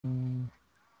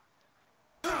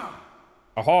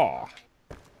Aha!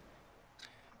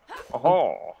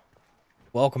 Oh,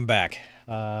 Welcome back.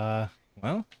 Well,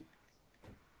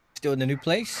 still in the new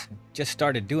place. Just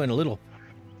started doing a little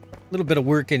bit of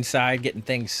work inside, getting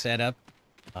things set up.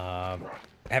 I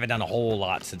haven't done a whole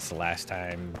lot since the last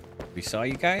time we saw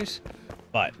you guys,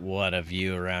 but what a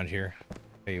view around here.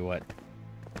 Tell you what,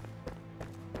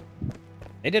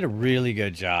 they did a really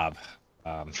good job.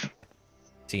 Um,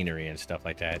 Scenery and stuff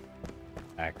like that,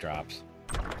 backdrops.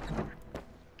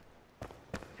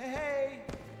 Hey!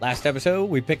 Last episode,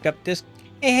 we picked up this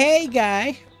hey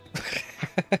guy.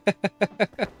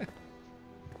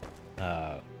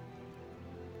 uh,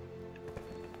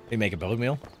 we make a bone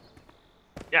meal.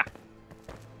 yeah.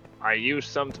 I used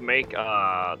some to make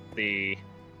the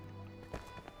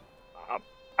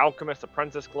Alchemist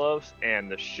Apprentice gloves and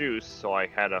the shoes, so I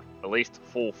had at least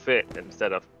full fit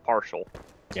instead of partial.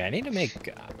 Yeah, I need to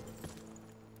make.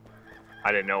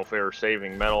 I didn't know if we were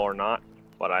saving metal or not,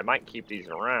 but I might keep these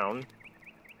around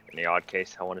in the odd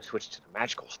case I want to switch to the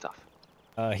magical stuff.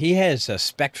 He has a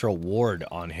spectral ward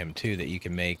on him too that you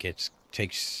can make. It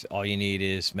takes all you need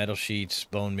is metal sheets,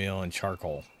 bone meal, and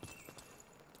charcoal.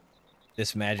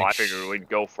 This magic. Well, I figured we'd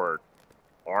go for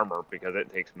armor because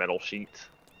it takes metal sheets.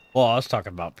 Well, I was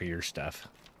talking about for your stuff.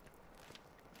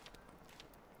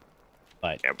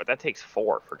 But Yeah, but that takes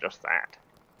 4 for just that.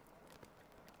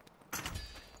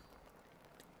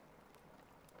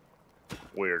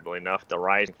 Weirdly enough, the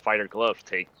Rising Fighter gloves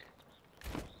take.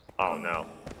 Oh no.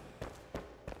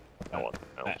 Oh,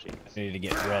 I jeez. need to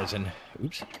get resin.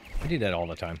 Oops, I do that all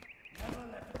the time.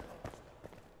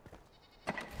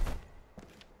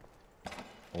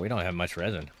 Well, we don't have much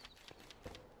resin.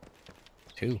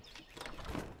 2.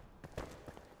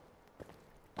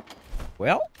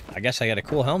 Well, I guess I got a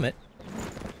cool helmet.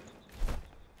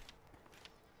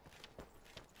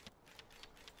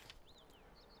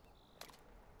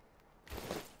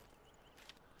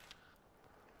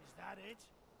 Is that it?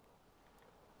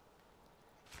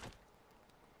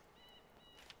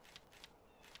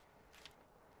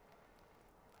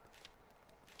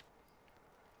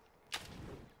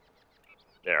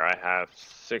 There, I have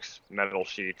 6 metal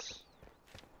sheets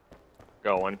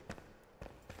going.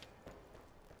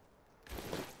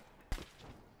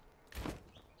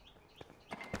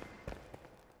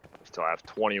 Still have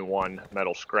 21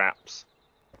 metal scraps.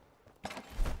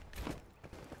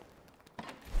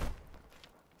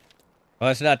 Well,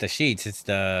 it's not the sheets, it's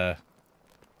the...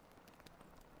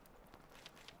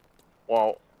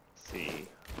 Well, let's see.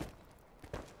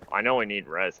 I know I need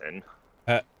resin.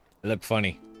 They look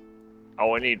funny.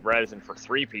 Oh, I need resin for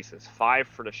 3 pieces. 5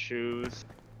 for the shoes,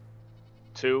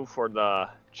 2 for the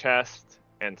chest,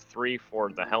 and 3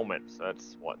 for the helmet. So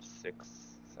that's, what, 6,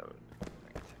 7,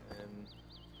 8, 10...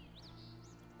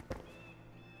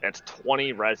 That's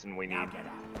 20 resin we need.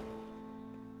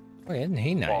 Oh, isn't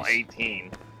he nice? Well,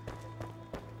 18.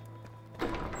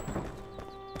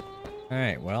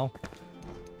 Alright, well,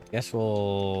 guess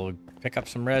we'll pick up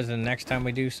some resin next time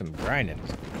we do some grinding.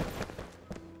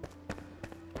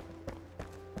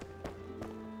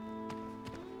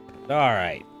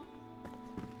 Alright.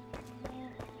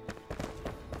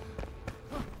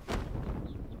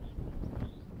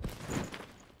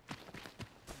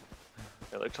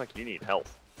 It looks like you need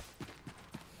health.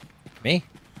 Me?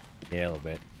 Yeah, a little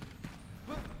bit.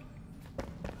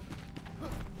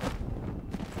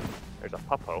 There's a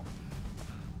puppo.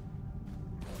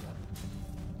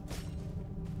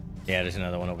 Yeah, there's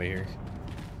another one over here.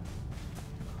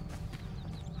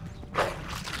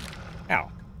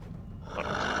 Ow.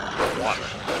 Water.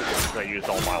 I used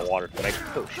all my water to make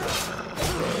potion.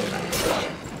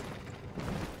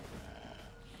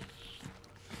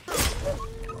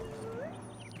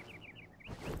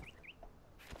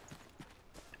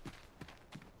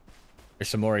 There's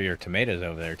some more of your tomatoes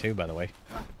over there too, by the way.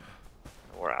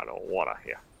 We're out of water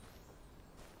here.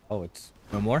 Oh, it's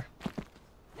no more?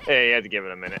 Hey, you had to give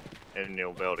it a minute, and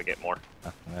you'll be able to get more.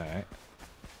 Oh, alright.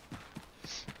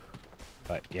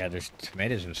 But yeah, there's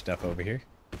tomatoes and stuff over here.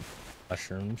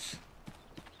 Mushrooms.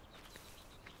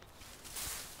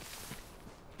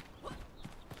 Let's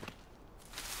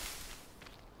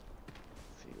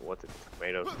see, what did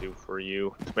tomatoes do for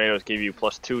you? Tomatoes give you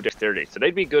 +2 dexterity, so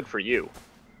they'd be good for you.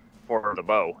 For the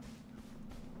bow.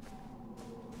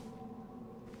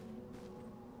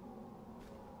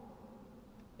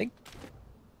 Think.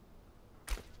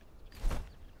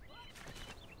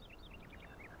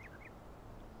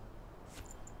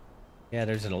 Yeah,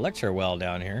 there's an elixir well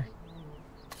down here.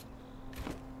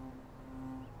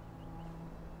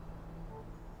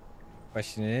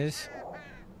 Question is,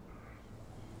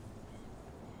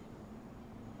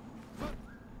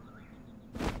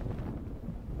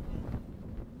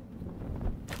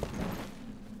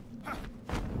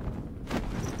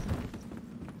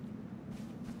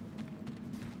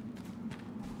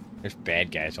 There's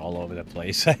bad guys all over the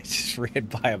place. I just ran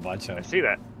by a bunch of I them. see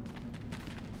that.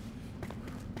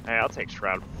 Hey, I'll take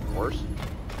Shroud Force.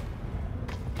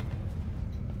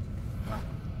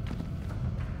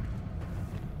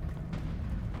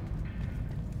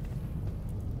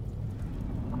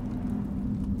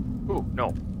 Ooh,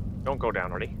 no. Don't go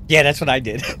down, ready? Yeah, that's what I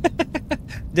did.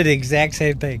 Did the exact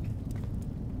same thing.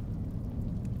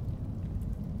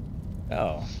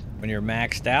 Oh, when you're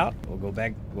maxed out, we'll go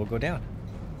back. We'll go down.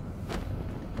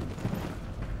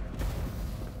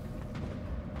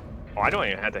 Oh, I don't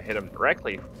even have to hit him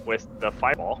directly with the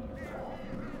fireball.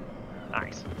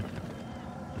 Nice.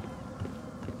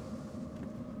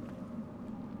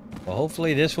 Well,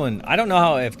 hopefully this one. I don't know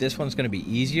how if this one's going to be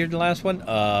easier than the last one.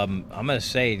 I'm going to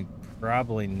say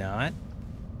probably not,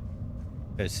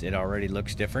 because it already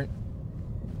looks different.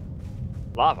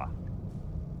 Lava.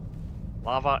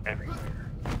 Lava everywhere.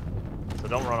 So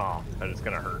don't run off, but it's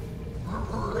gonna hurt.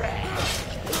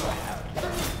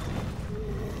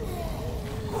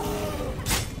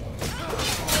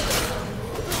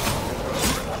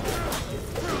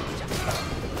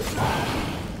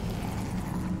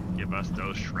 Give us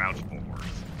those shroud spores.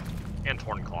 And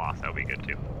torn cloth, that'll be good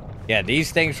too. Yeah,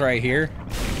 these things right here.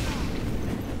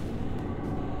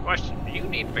 Question, do you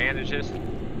need bandages?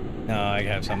 No, I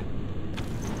have some.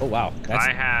 Oh wow,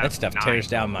 that stuff 9. tears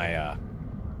down my.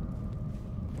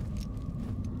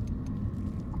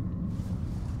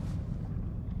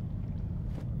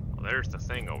 Well, there's the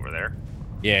thing over there.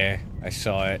 Yeah, I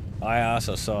saw it. I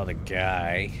also saw the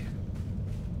guy.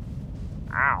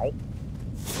 Ow.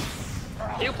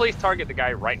 Can you please target the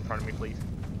guy right in front of me, please?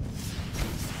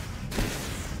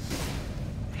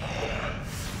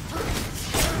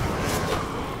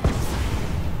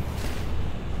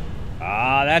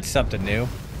 Ah, that's something new.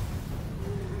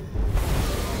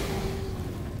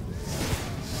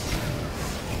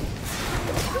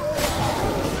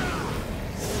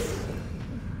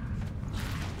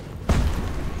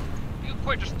 You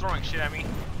quit just throwing shit at me.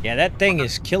 Yeah, that thing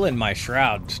is killing my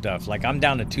shroud stuff. Like, I'm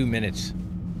down to 2 minutes.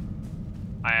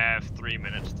 I have 3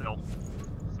 minutes still.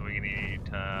 So we need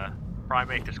to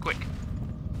probably make this quick.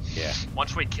 Yeah.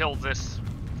 Once we kill this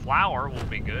flower, we'll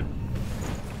be good.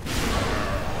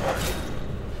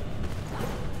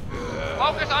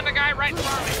 Focus on the guy right in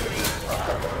front of me.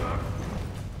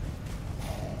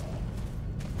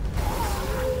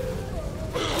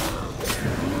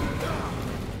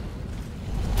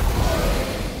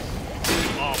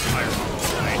 Oh, fireball.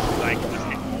 Nice. I can just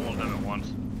hit all of them at once.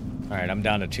 Alright, I'm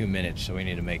down to 2 minutes, so we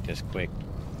need to make this quick.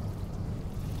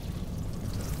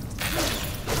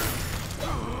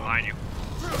 Behind you.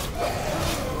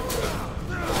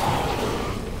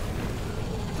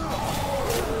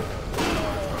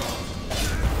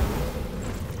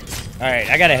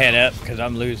 Alright, I gotta head up, because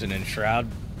I'm losing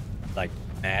Enshrouded. Like,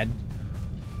 mad.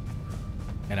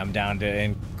 And I'm down to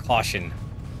in caution.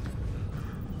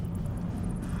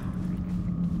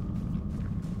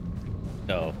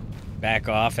 So, back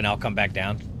off and I'll come back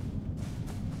down.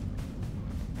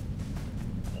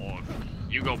 Well,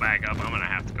 if you go back up, I'm gonna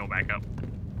have to go back up.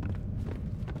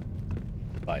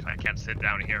 But I can't sit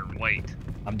down here and wait.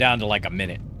 I'm down to like a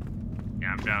minute.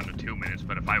 Yeah, I'm down to 2 minutes,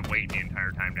 but if I wait the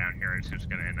entire time down here, it's just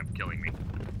gonna end up killing me.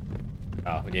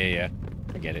 Oh, yeah.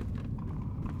 I get it.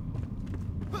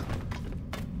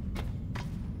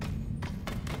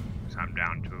 So I'm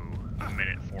down to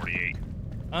 1:48.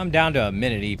 I'm down to a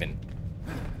minute even.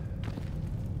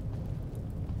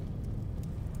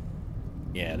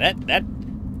 Yeah, that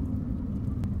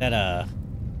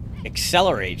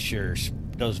accelerates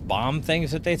those bomb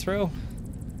things that they throw.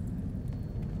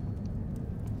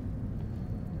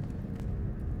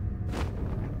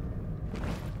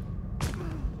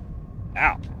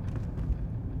 Ow.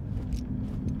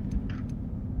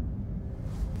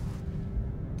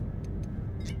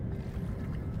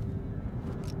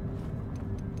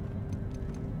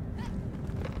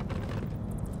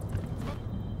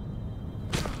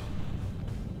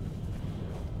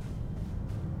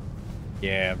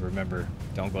 Yeah, remember,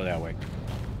 don't go that way.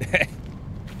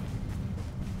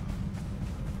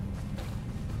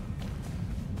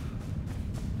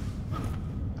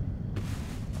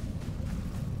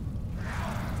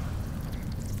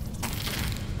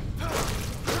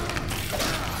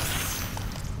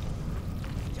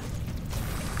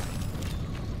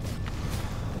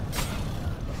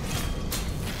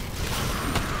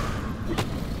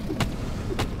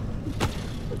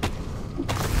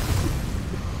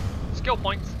 Skill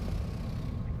points.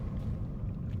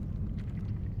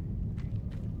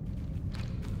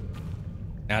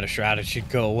 Now the Shrouded should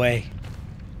go away.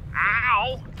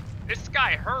 Ow! This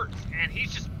guy hurts, and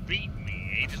he's just beating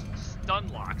me. He just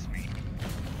stun locks me.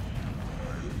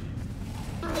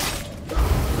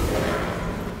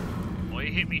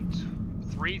 It hit me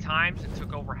 3 times and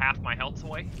took over half my health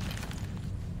away.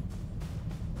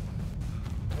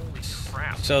 Holy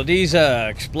crap. So these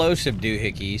explosive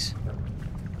doohickeys.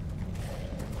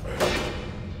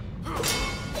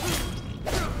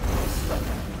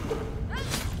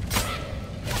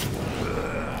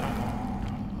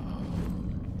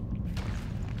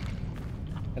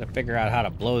 Gotta figure out how to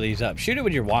blow these up. Shoot it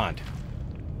with your wand.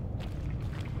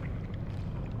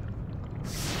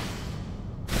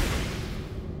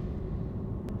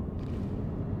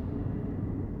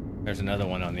 There's another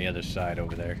one on the other side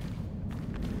over there.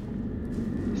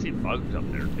 I see bugs up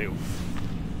there too.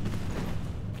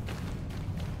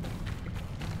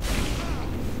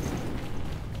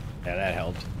 Yeah, that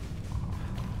helped.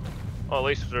 Well, at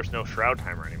least there's no shroud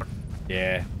timer anymore.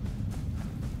 Yeah.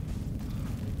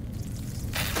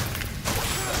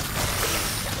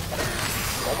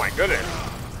 Oh my goodness.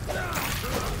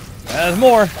 There's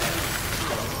more.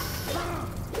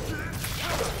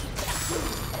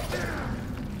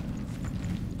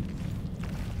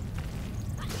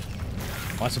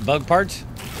 Want some bug parts?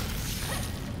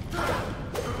 Well,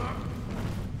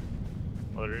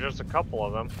 there's just a couple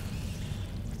of them.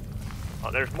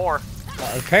 Oh, there's more.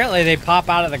 Well, apparently they pop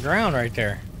out of the ground right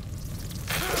there.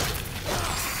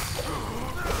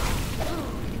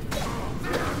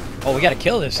 Oh, we gotta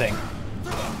kill this thing.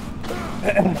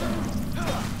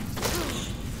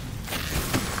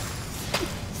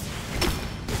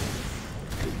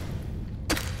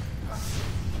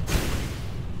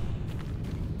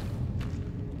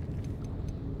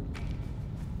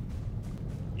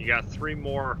 You got 3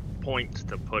 more points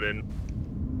to put in.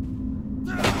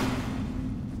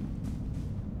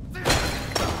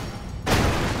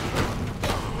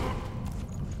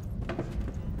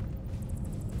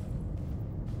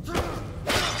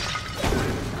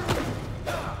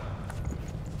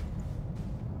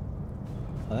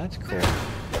 Oh, that's cool.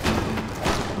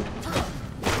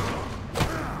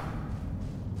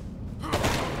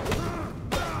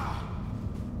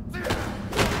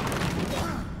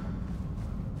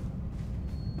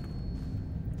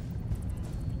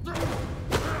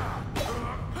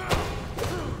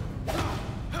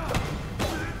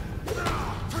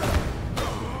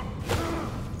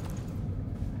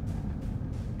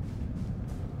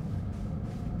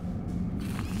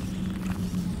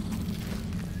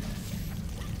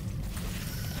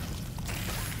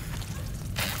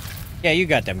 Yeah, you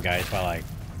got them guys while I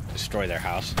destroy their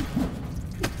house.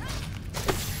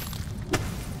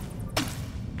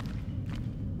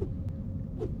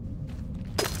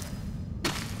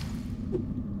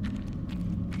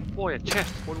 Boy, a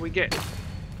chest. What do we get?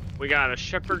 We got a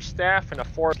shepherd's staff and a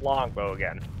forest longbow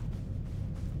again.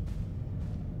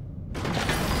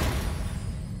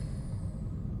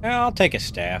 Yeah, I'll take a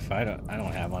staff. I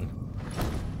don't have one.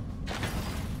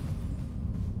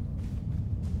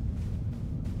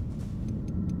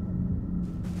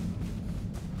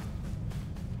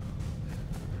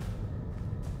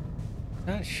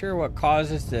 Not sure what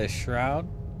causes the shroud.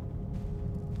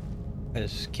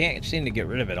 Because can't seem to get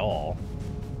rid of it all.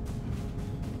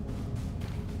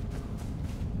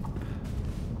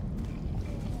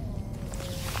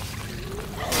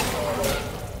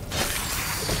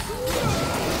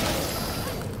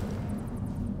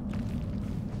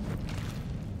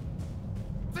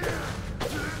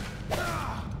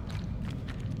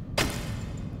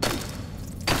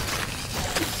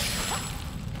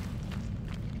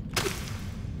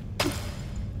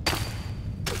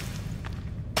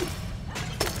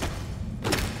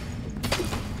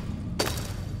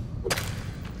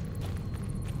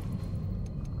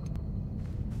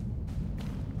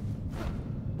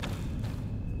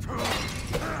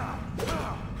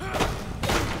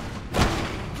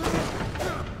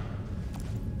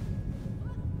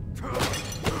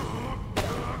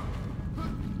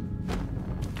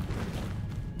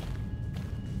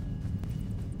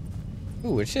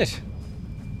 Ooh, what's this?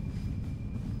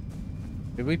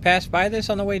 Did we pass by this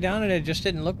on the way down and it just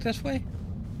didn't look this way?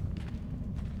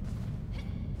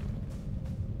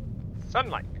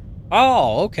 Sunlight.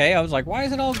 Oh, okay. I was like, why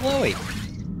is it all glowy?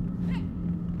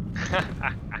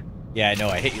 Yeah, I know.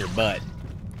 I hit your butt.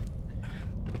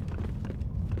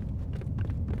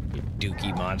 You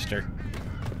dookie monster.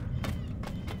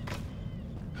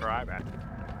 Right back.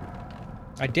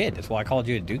 I did. That's why I called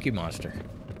you a dookie monster.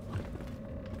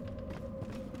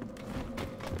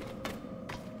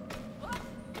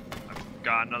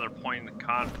 Got another point in the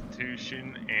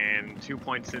Constitution and 2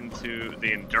 points into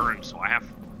the Endurance, so I have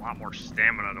a lot more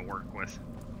stamina to work with.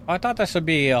 I thought this would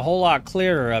be a whole lot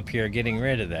clearer up here getting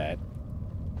rid of that.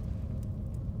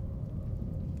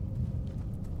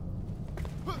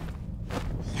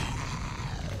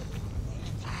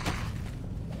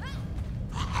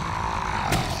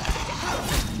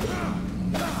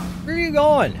 you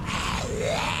going?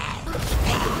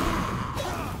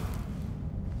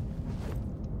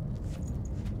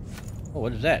 Oh,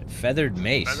 what is that? Feathered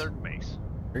mace. Feathered mace.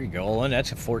 There you go, Olin.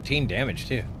 That's a 14 damage,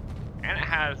 too. And it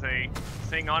has a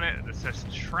thing on it that says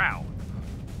Shroud.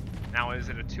 Now, is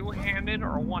it a two-handed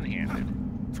or a one-handed?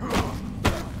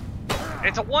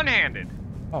 It's a one-handed.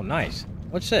 Oh, nice.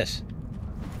 What's this?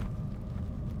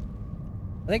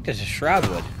 I think this is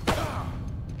Shroudwood.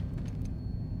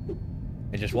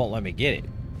 It just won't let me get it.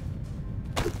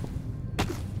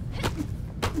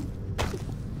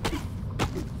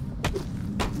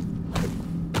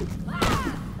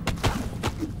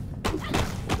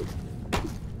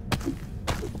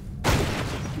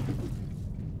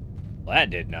 Well, that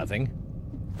did nothing.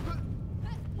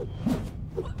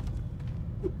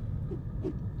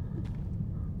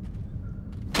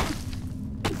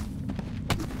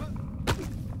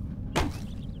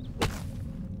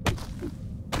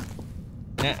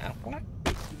 Now, what?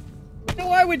 Now,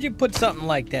 why would you put something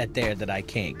like that there that I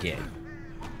can't get?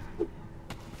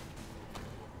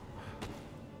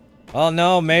 Oh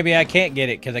no, maybe I can't get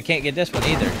it because I can't get this one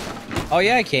either. Oh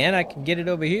yeah, I can. I can get it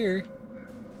over here.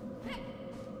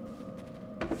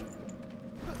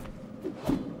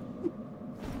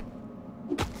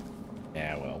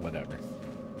 Yeah, well, whatever.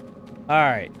 All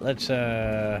right, let's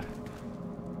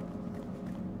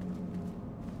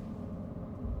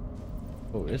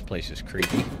Oh, this place is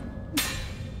creepy.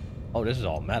 Oh, this is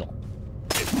all metal.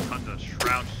 Get tons of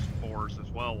shroud spores as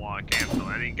well while I can, so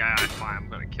any guy I find, I'm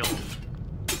gonna kill him.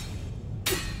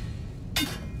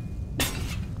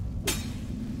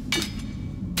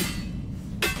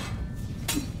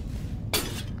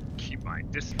 Keep my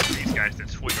distance from these guys that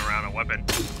swing around a weapon.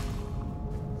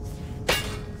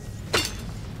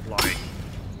 Like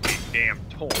a damn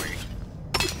toy.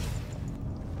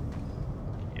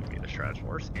 Give me the shroud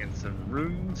spores and some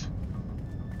runes.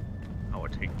 I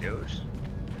would take those.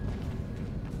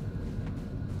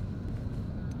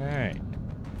 Alright.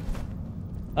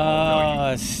 No,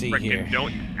 Let's see here.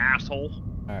 Don't, you asshole.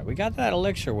 Alright, we got that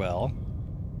elixir well.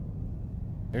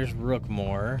 There's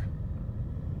Rookmore.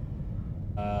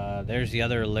 There's the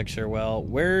other elixir well.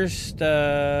 Where's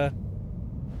the...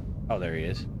 Oh, there he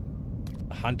is.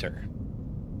 The hunter.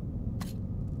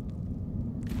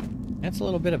 That's a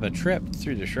little bit of a trip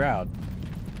through the shroud.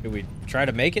 Do we try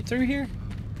to make it through here?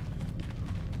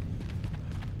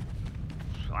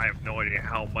 I have no idea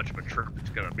how much of a trip it's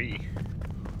gonna be.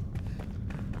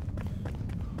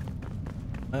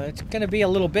 It's gonna be a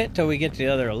little bit till we get to the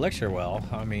other elixir well.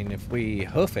 I mean, if we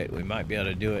hoof it, we might be able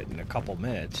to do it in a couple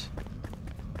minutes.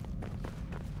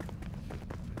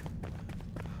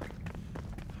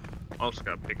 Also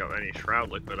gotta pick up any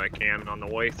shroud liquid I can on the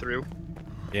way through.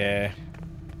 Yeah.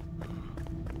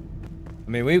 I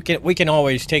mean, we can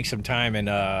always take some time and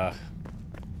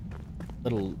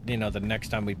little, you know, the next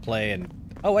time we play and...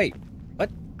 Oh, wait. What?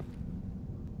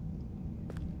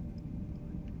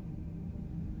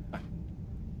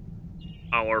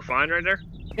 Oh, we're fine right there?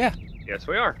 Yeah. Yes,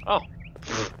 we are. Oh.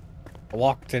 I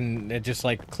walked and it just,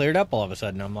 like, cleared up all of a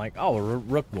sudden. I'm like, oh,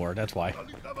 Rookmore, that's why.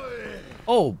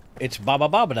 Oh, it's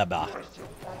ba-ba-ba-ba-da-ba.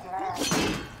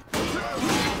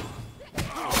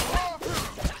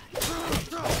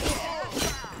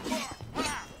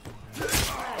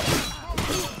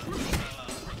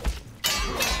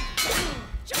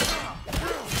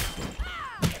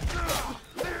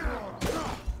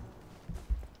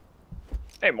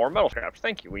 Hey, more metal scraps.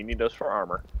 Thank you. We need those for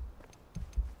armor.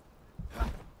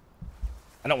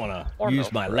 I don't want to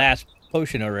use my last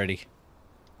potion already.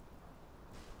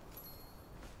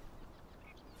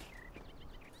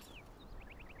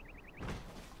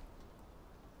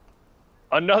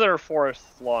 Another forest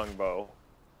longbow.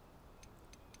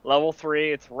 Level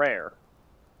 3, it's rare.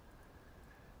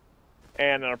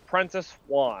 And an apprentice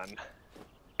wand.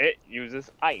 It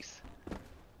uses ice.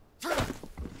 Is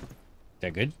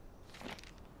that good?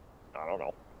 I don't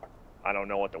know. I don't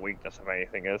know what the weakness of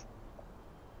anything is.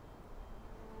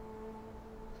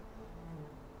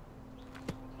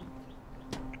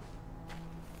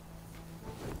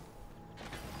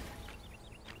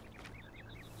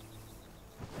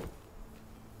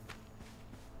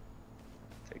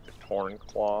 Take the torn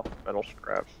claw, metal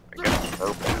scraps. I guess a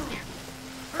herb patch.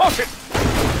 Oh shit!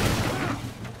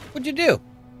 What'd you do?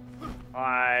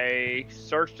 I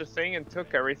searched the thing and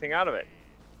took everything out of it.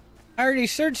 I already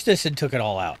searched this and took it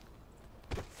all out.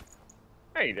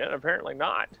 Hey, you did? Apparently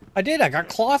not. I did. I got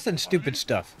cloth and stupid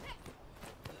stuff.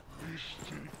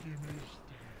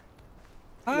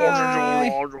 Hi.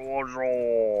 I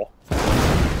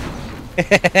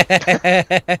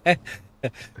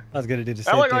was gonna do the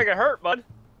same That looked thing. like it hurt, bud.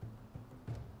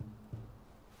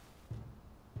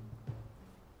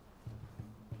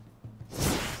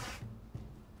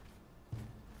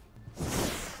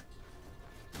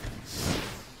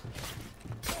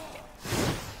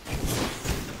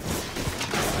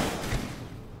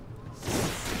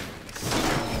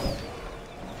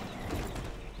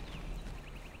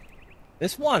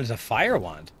 This wand's a fire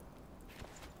wand.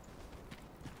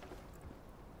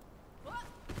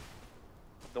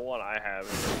 The one I have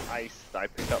is ice I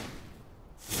picked up.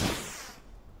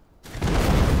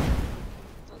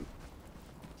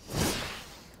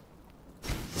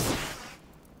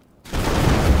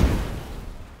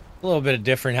 A little bit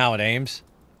different how it aims.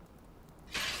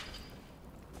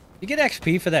 You get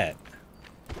XP for that.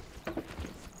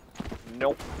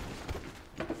 Nope.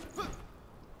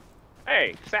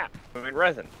 Hey, sap. I mean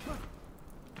resin.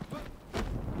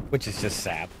 Which is just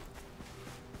sap.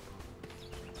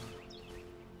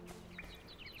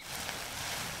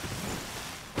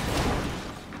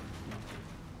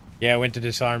 Yeah, I went to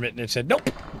disarm it and it said nope.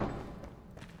 Is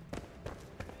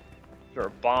there a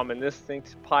bomb in this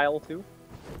thing's pile too?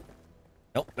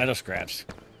 Nope, metal scraps.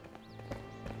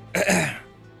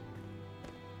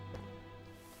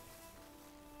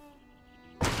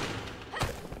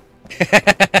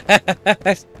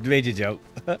 Made you joke.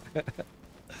 I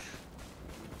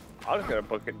was gonna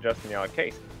book it just in the odd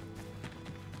case.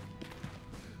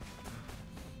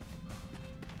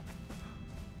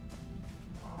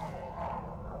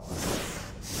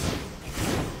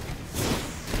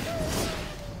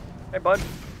 Hey bud,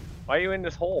 why are you in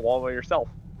this hole all by yourself?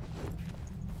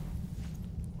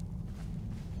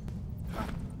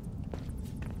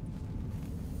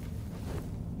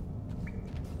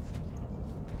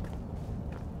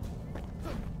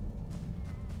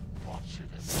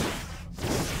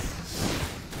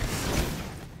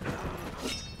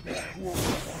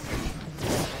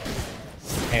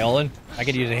 Hey, Olin, I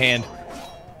could use a hand.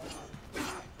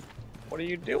 What are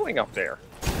you doing up there?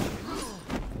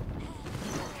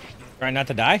 Trying not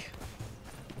to die?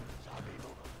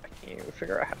 I can't even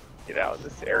figure out how to get out of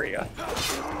this area.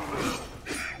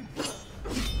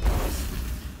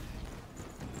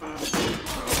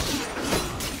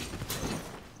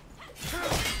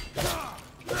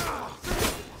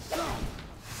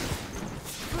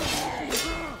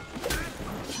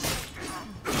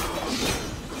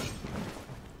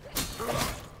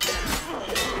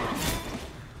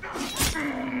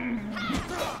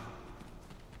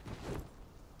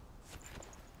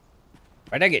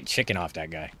 Why'd I get chicken off that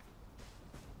guy?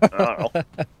 I don't know.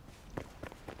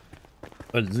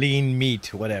 Or lean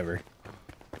meat, whatever.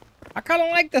 I kind of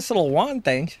like this little wand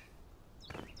thing.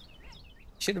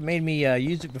 Should have made me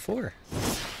use it before.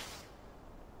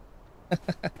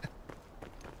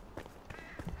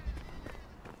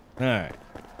 Alright.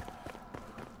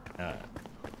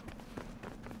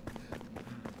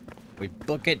 We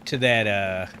book it to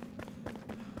that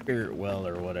spirit well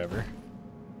or whatever.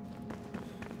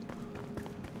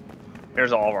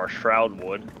 Here's all of our shroud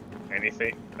wood.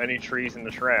 Anything, any trees in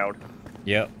the shroud.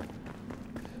 Yep.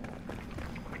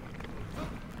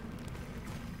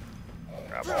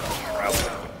 Grab all the shroud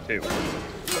wood too.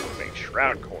 Make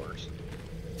shroud cores.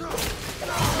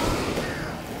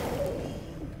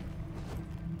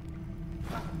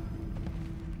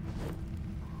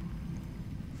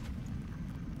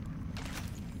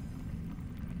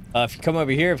 If you come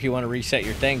over here, if you want to reset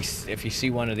your things, if you see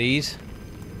one of these,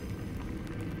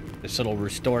 this little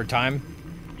restore time.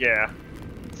 Yeah,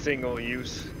 single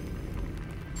use.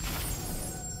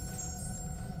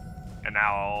 And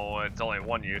now it's only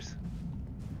one use.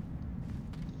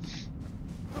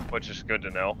 Which is good to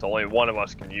know. So only one of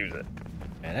us can use it.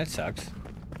 Man, that sucks.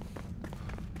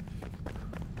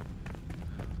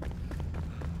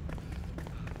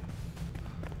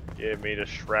 Give me the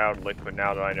shroud liquid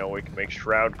now that I know we can make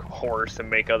shroud cores and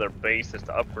make other bases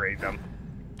to upgrade them.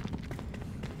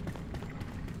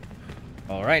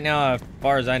 Well, right now, as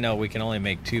far as I know, we can only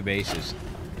make 2 bases.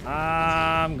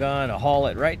 I'm gonna haul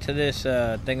it right to this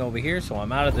thing over here, so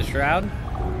I'm out of the shroud.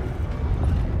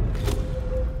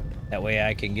 That way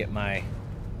I can get my...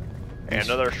 And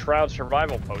another shroud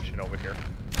survival potion over here.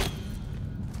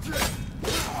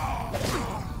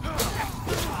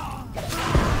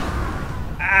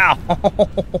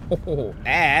 Ow!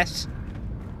 Ass!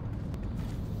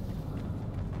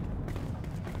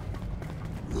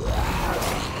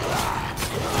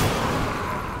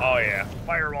 Oh yeah,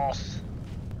 fireballs.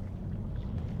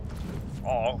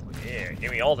 Oh yeah,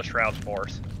 give me all the shroud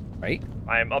spores. Right?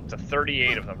 I am up to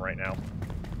 38 of them right now.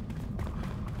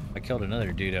 I killed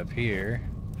another dude up here.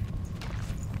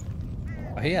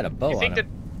 Oh, he had a bow on him.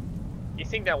 You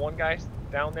think that one guy's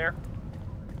down there?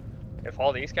 If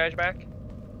all these guys back?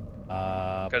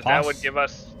 Because that would give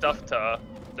us stuff to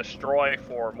destroy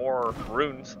for more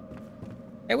runes.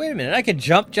 Hey, wait a minute. I could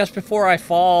jump just before I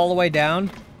fall all the way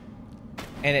down,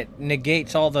 and it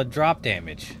negates all the drop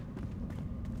damage.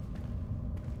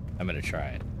 I'm gonna try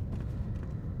it.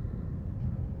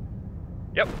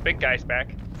 Yep, big guy's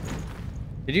back.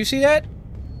 Did you see that?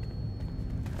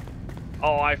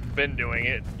 Oh, I've been doing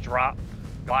it. Drop,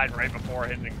 glide right before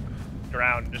hitting the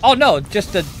ground. Just... Oh no,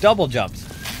 just the double jumps.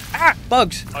 Ah!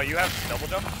 Bugs. Oh, you have double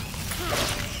jump?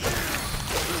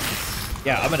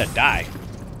 Yeah, I'm gonna die.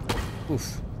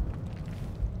 Oof.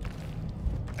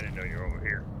 I didn't know you were over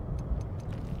here.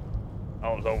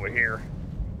 I was over here.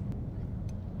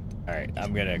 Alright,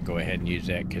 I'm gonna go ahead and use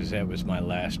that because that was my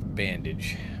last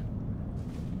bandage.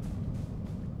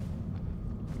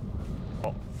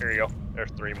 Oh, here you go.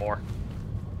 There's 3 more.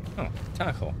 Oh,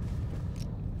 tackle.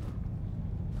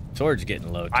 Sword's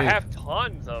getting low too. I have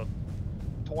tons of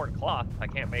torn cloth. I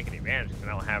can't make any bandage because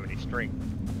I don't have any string.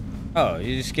 Oh,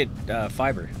 you just get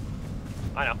fiber.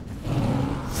 I know.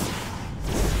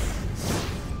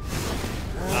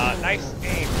 Nice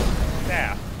aim.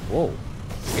 Staff. Whoa.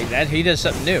 Hey, he does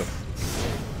something new.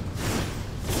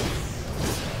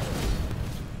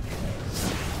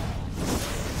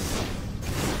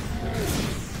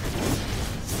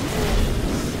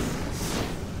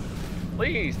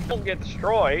 Please don't get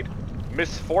destroyed.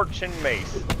 Misfortune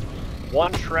mace.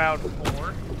 1 shroud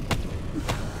 4.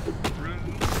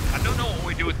 Runes. I don't know what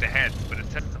we do with the heads, but it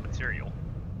says it's a material.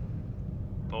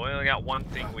 But we only got 1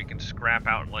 thing we can scrap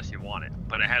out unless you want it.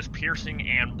 But it has piercing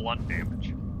and blunt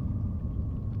damage.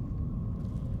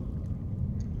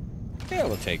 Yeah,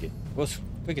 we'll take it.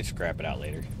 We can scrap it out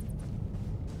later.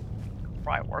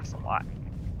 Probably worth a lot,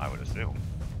 I would assume.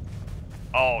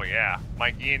 Oh yeah,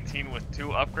 my guillotine with 2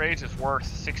 upgrades is worth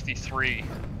 63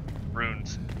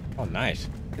 runes. Oh, nice.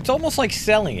 It's almost like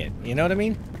selling it, you know what I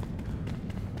mean?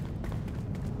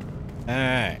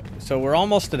 Alright, so we're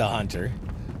almost to the hunter.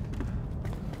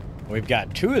 We've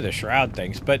got 2 of the shroud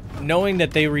things, but knowing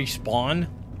that they respawn,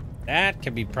 that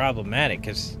can be problematic,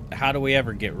 because how do we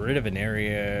ever get rid of an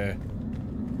area?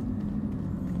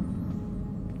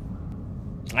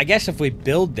 I guess if we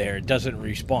build there, it doesn't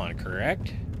respawn,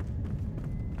 correct?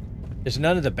 Because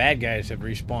none of the bad guys have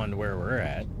respawned where we're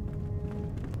at.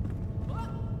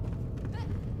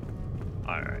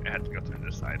 Alright, I had to go through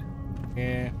this side.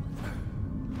 Yeah.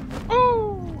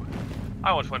 Woo! I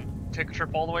almost went take a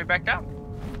trip all the way back down.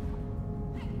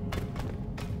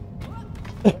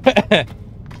 That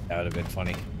would have been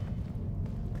funny.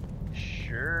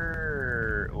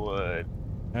 Sure would.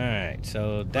 Alright,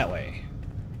 so that way.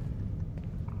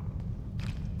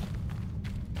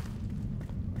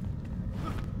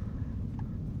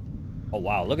 Oh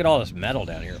wow, look at all this metal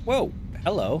down here. Whoa,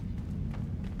 hello.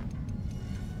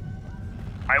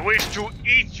 I wish to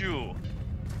eat you!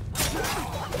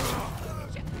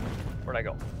 Where'd I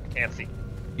go? Can't see.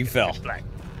 You fell. It's black.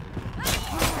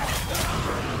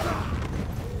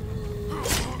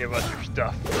 Give us your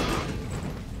stuff.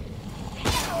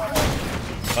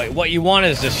 Wait, what you want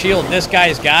is the shield this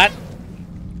guy's got?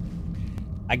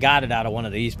 I got it out of one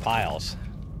of these piles.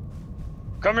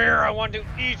 Come here, I want to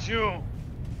eat you!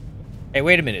 Hey,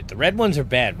 wait a minute. The red ones are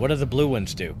bad. What do the blue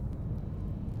ones do?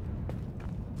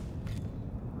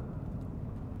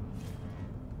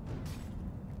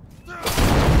 Oh,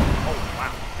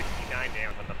 wow. 69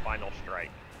 damage on the final strike.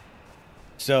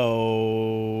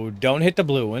 So, don't hit the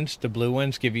blue ones. The blue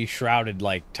ones give you shrouded,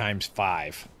 like,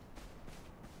 ×5.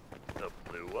 The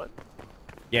blue one?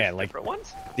 Yeah, There's like... different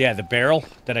ones? Yeah, the barrel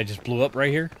that I just blew up right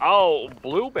here. Oh,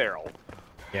 blue barrel.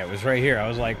 Yeah, it was right here. I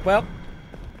was like, well,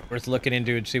 worth looking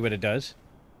into and see what it does.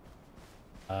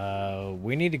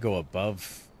 We need to go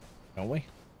above, don't we?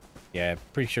 Yeah,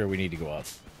 pretty sure we need to go up.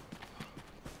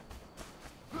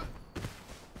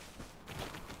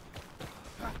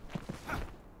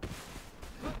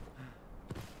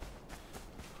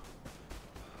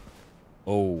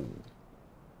 Oh.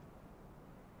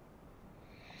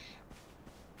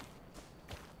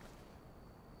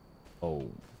 Oh.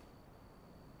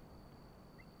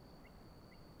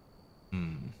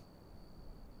 Hmm.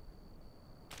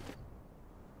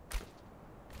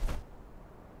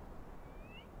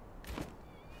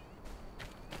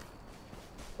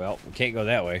 Well, we can't go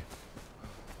that way.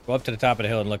 Go up to the top of the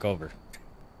hill and look over.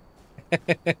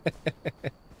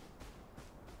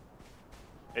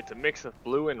 It's a mix of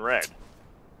blue and red.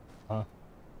 Huh?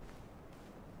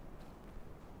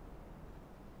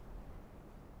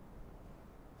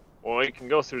 Well, we can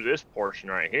go through this portion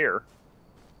right here.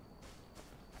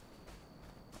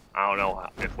 I don't know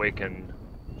if we can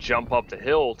jump up the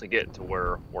hill to get to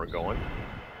where we're going.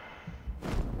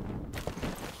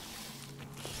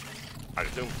 I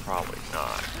assume probably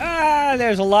not. Ah,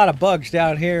 there's a lot of bugs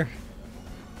down here.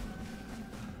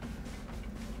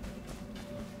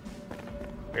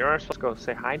 We aren't supposed to go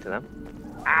say hi to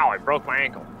them. Ow, I broke my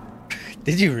ankle.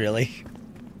 Did you really?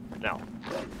 No.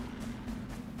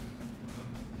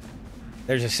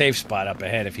 There's a safe spot up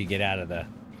ahead if you get out of the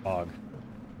fog.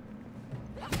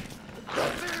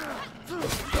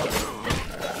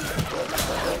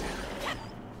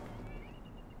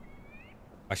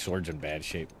 My sword's in bad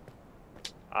shape.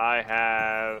 I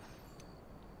have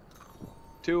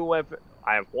 2 weapons.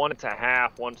 I have one at a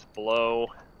half, one's below,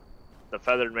 the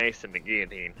feathered mace and the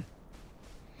guillotine.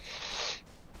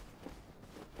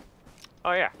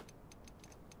 Oh yeah.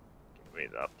 Give me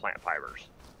the plant fibers.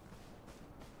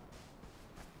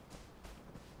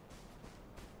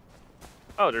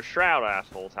 Oh, there's shroud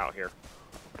assholes out here.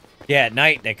 Yeah, at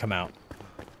night they come out.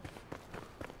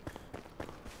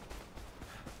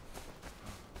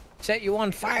 Set you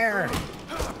on fire!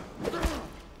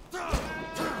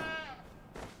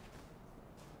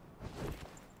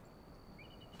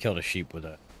 Killed a sheep with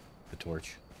a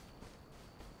torch.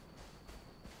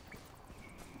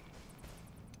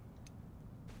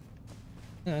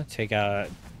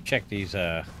 Check these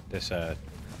this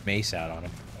mace out on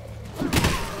him.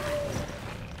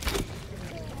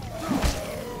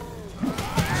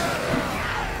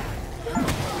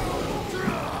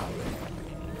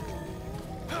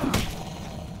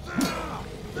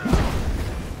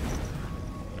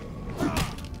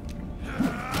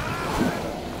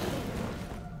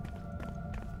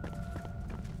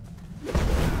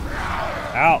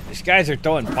 Ow, these guys are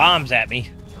throwing bombs at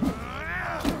me.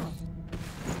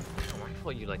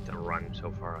 Well, you like to run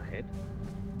so far ahead.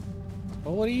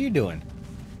 Well, what are you doing?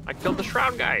 I killed the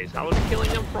shroud guys. I was killing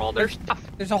them for all their stuff.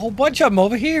 There's a whole bunch of them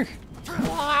over here.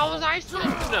 Well, how was I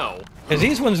supposed to know? Because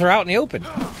these ones are out in the open.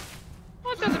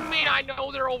 Well, it doesn't mean I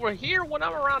know they're over here when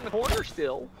I'm around the corner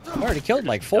still. I already killed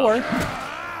like 4.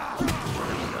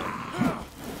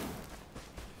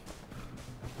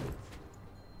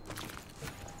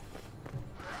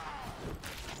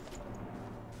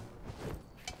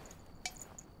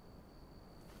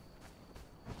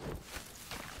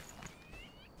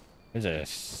 There's a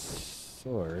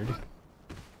sword.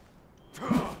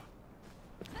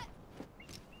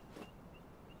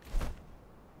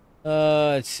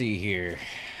 Let's see here.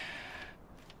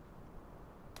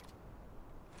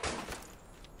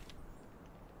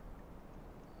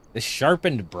 This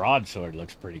sharpened broadsword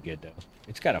looks pretty good, though.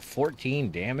 It's got a 14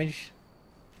 damage.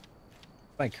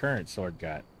 My current sword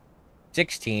got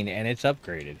 16, and it's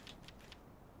upgraded.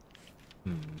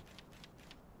 I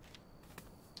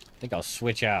think I'll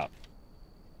switch out.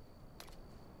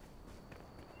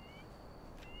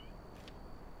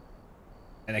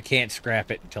 And I can't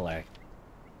scrap it until I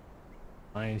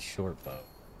find short bow.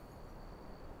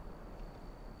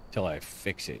 Until I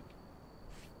fix it.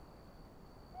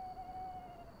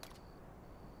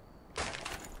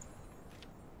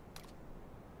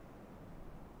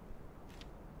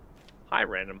 Hi,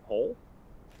 random hole.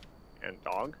 And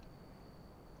dog.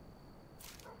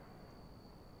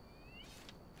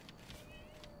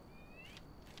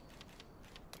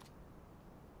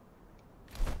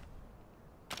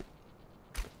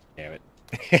 Damn it.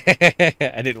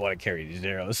 I didn't want to carry these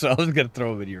arrows, so I was going to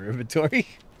throw them in your inventory.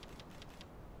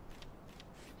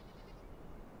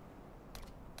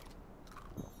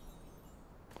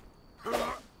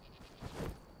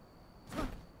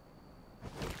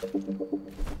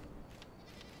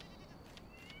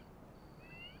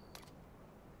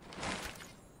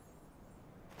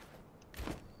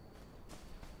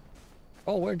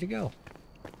 Oh, where'd you go?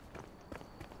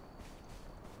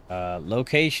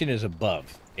 Location is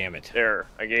above. Damn it. There,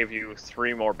 I gave you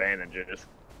 3 more bandages.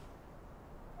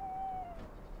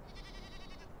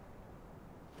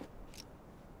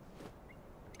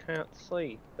 Can't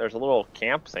see. There's a little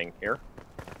camp thing here.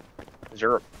 Is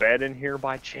there a bed in here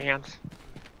by chance?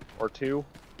 Or 2?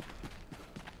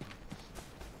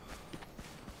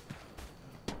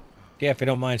 Yeah, if you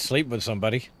don't mind sleeping with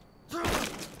somebody.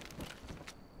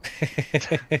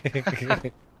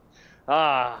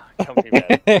 Comfy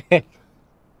bed.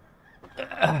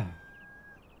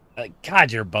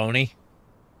 God, you're bony.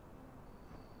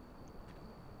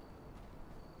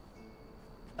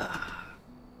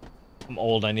 I'm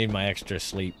old. I need my extra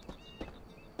sleep.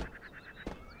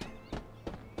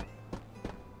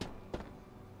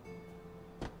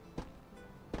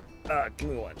 Give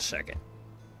me 1 second.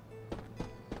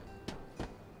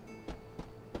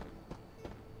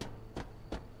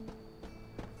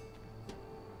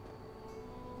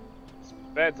 This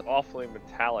bed's awfully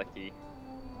metallic-y.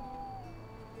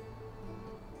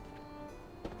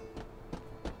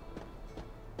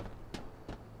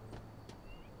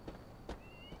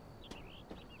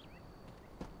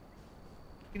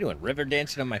 You doing river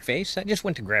dancing on my face? I just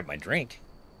went to grab my drink.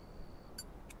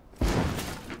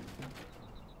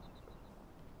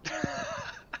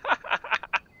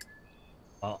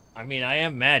 Well, I mean, I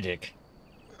am magic.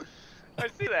 I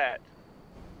see that.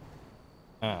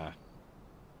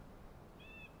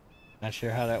 Not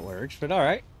sure how that works, but all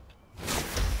right.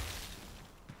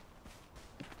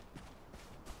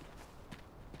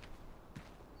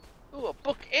 Ooh, a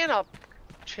book and a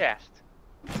chest.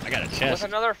 I got a chest.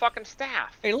 With another fucking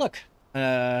staff. Hey, look.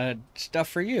 Stuff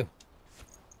for you.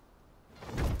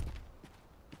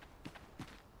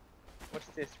 What's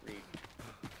this read?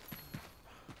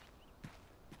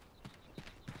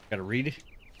 Gotta read.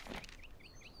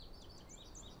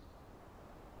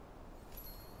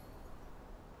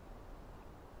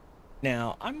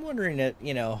 Now, I'm wondering that,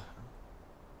 you know,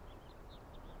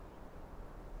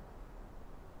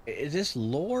 is this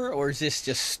lore or is this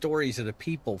just stories of the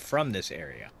people from this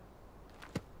area?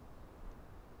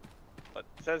 It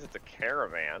says it's a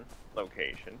caravan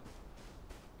location.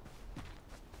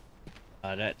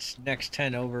 That's next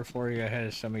 10 over for you.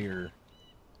 Has some of your...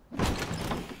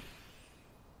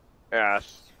 Yeah, I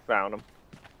found them.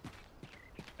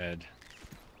 Head.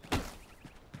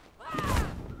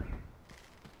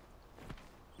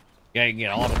 Yeah, you can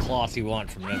get all the cloth you want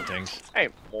from them things. Hey,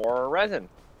 more resin.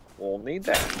 We'll need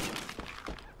that.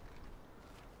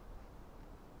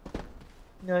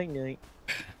 Night night.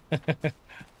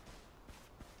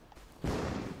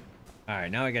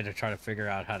 Alright, now I got to try to figure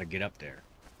out how to get up there.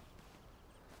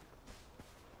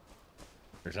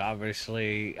 There's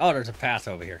obviously... Oh, there's a path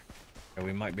over here. So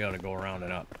we might be able to go around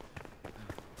and up.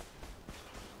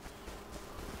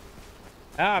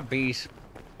 Ah, bees.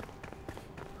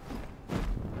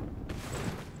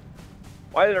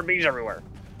 Why are there bees everywhere?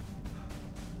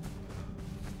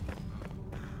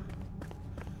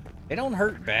 They don't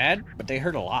hurt bad, but they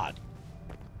hurt a lot.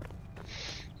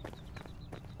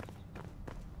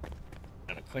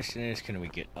 And the question is, can we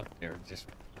get up there just...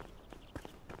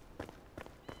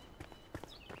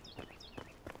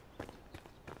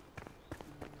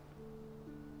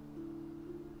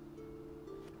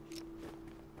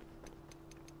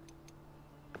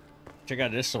 Check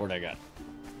out this sword I got.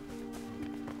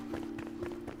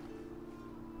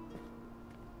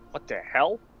 What the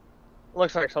hell?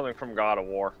 Looks like something from God of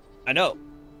War. I know.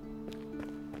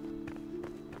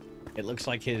 It looks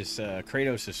like his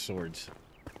Kratos' swords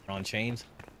are on chains.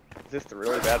 Is this the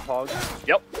really bad fog?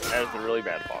 Yep, that is the really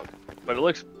bad fog. But it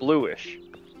looks bluish.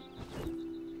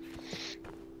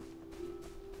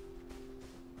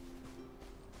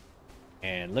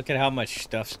 And look at how much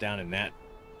stuff's down in that.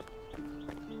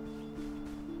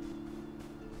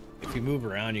 If you move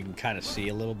around, you can kind of see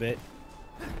a little bit.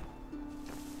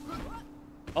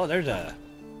 Oh, there's a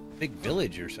big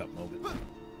village or something over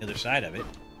the other side of it.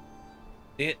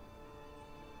 See it?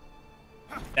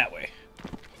 That way.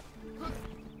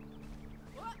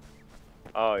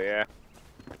 Oh, yeah.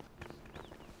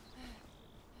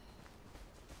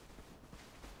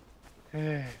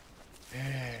 I'm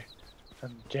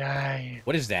dying.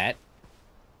 What is that?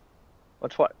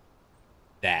 What's what?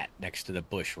 That next to the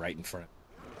bush right in front.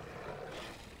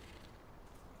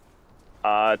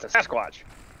 It's a Sasquatch.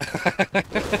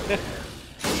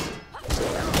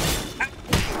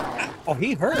 Oh,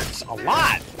 he hurts a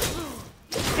lot.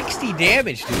 60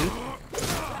 damage, dude.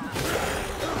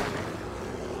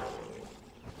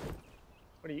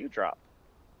 What do you drop?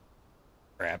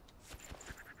 Crap.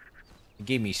 He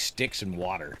gave me sticks and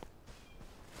water.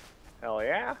 Hell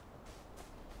yeah.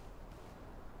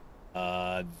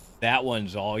 That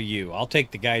one's all you. I'll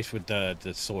take the guys with the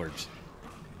swords.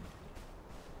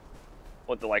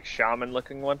 What, the like shaman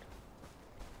looking one?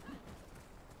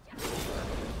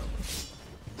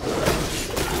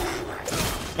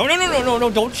 No, no, no, no, no,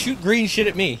 no, don't shoot green shit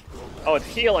at me. Oh, it's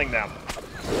healing them.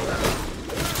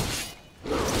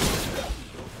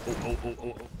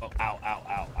 Oh, ow, ow,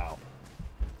 ow, ow.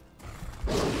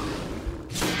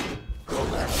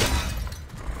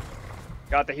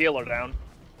 Got the healer down.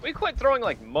 Will you quit throwing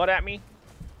like mud at me?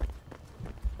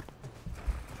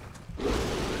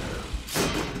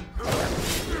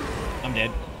 I'm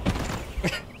dead.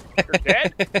 You're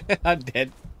dead? I'm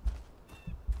dead.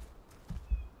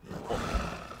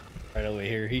 Right over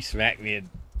here, he smacked me and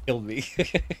killed me.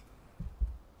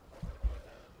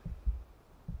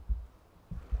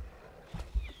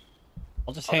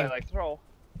 I'll just hang. They like throw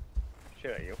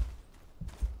shit at you.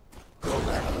 You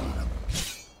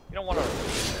don't want to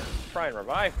try and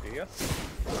revive, do you?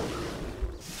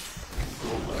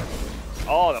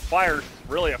 Oh, the fire's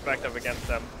really effective against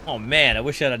them. Oh man, I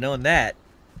wish I'd have known that.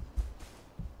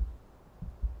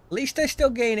 At least I still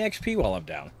gain XP while I'm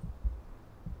down.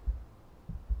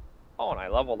 Oh, and I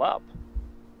leveled up.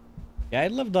 Yeah, I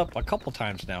leveled up a couple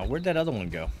times now. Where'd that other one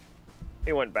go?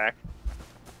 He went back.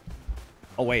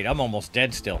 Oh wait, I'm almost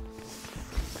dead still.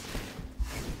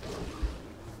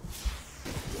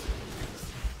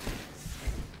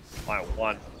 My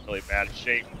one's in really bad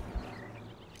shape.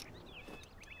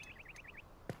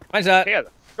 Mine's up. He has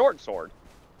a short sword.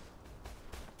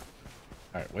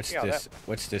 All right, what's Yeah, this?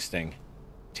 What's this thing?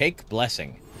 Take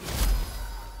blessing.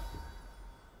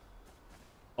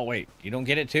 Oh wait, you don't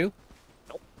get it too?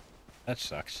 Nope. That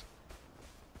sucks.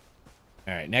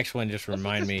 All right, next one. Just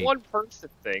remind me. One person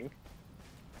thing.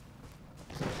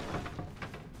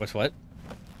 What's what?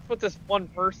 With this one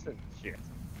person shit.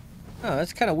 Oh,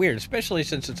 that's kind of weird, especially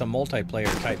since it's a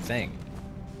multiplayer type thing.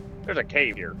 There's a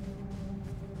cave here.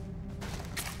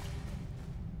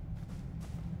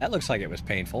 That looks like it was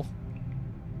painful.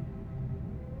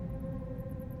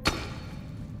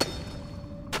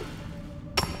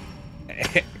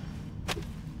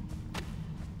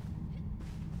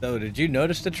 So, did you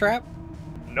notice the trap?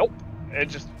 Nope. It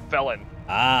just fell in.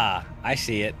 Ah, I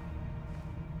see it.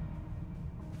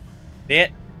 See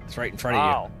it? It's right in front of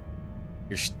Wow.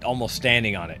 you. You're almost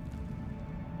standing on it.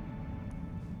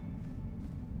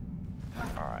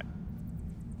 Alright.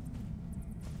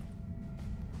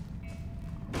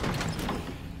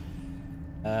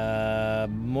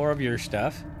 More of your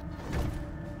stuff.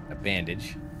 A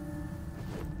bandage.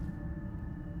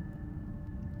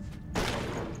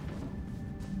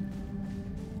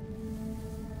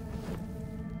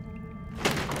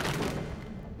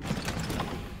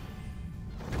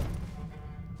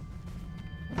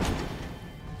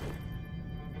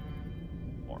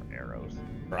 More arrows.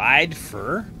 Dried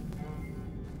fur?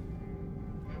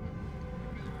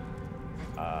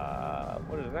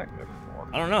 What is that good for?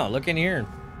 I don't know. Look in here.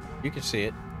 You can see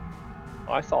it.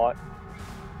 Oh, I saw it.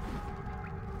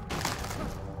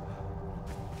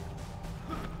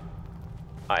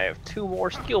 I have 2 more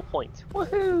skill points.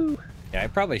 Woohoo! Yeah, I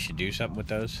probably should do something with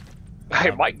those.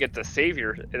 I might get the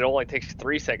savior. It only takes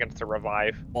 3 seconds to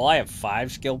revive. Well, I have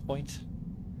 5 skill points.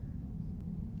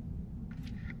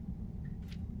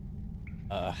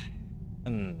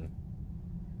 Hmm.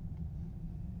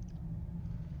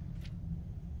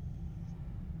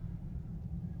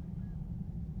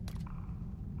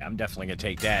 I'm definitely gonna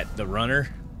take that. The runner.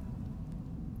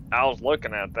 I was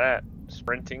looking at that.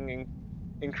 Sprinting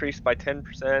increased by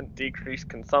 10%, decreased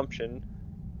consumption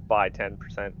by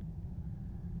 10%.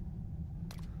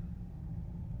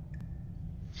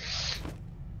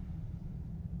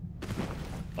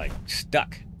 Like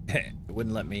stuck. It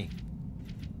wouldn't let me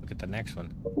look at the next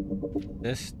one.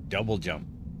 This double jump.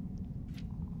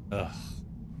 Ugh.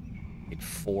 Need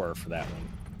 4 for that one.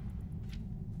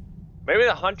 Maybe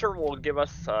the hunter will give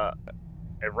us a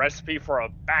recipe for a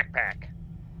backpack.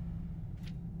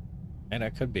 And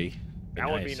that could be. That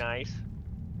would be nice.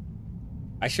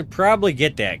 I should probably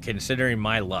get that, considering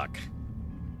my luck.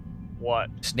 What?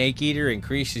 Snake Eater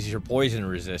increases your poison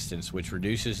resistance, which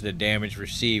reduces the damage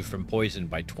received from poison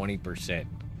by 20%.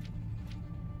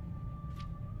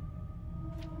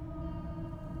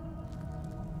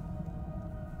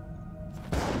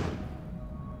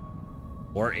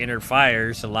 Or Inner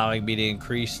Fires, allowing me to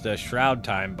increase the shroud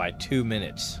time by 2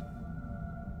 minutes.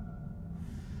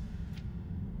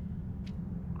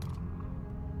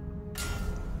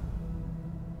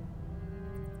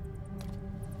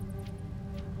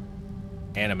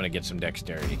 And I'm going to get some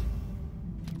dexterity.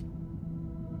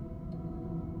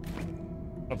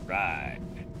 Alright.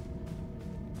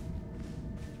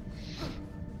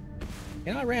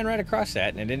 You know, I ran right across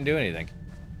that and it didn't do anything.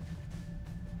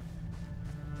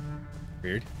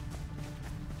 Weird.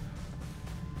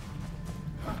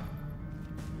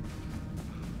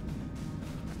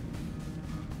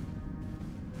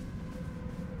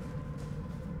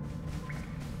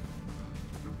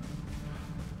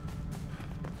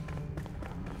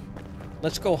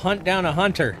 Let's go hunt down a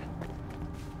hunter.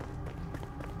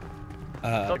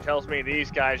 So tells me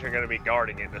these guys are going to be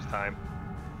guarding it this time.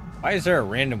 Why is there a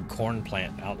random corn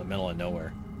plant out in the middle of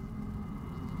nowhere?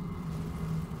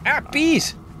 Ah,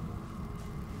 bees!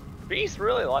 Bees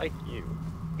really like you.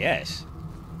 Yes.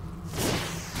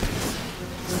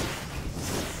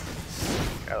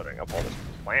 Gathering up all this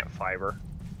plant fiber.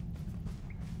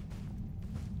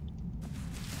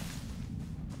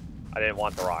 I didn't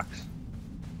want the rocks.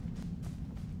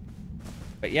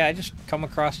 But yeah, I just come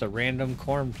across a random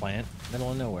corn plant, middle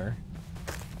of nowhere.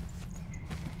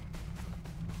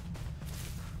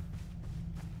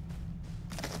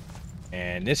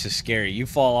 And this is scary. You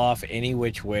fall off any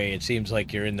which way, it seems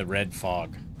like you're in the red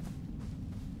fog.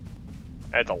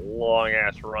 That's a long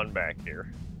ass run back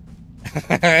here.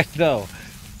 No,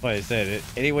 but I said,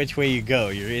 any which way you go,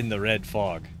 you're in the red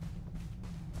fog.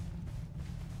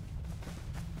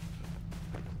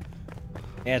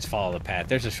 Yeah, let's follow the path.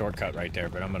 There's a shortcut right there,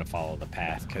 but I'm going to follow the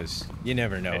path, because you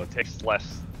never know. It takes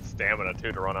less stamina,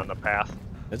 too, to run on the path.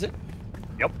 Does it?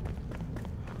 Yep.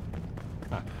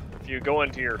 Huh. If you go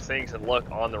into your things and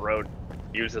look on the road,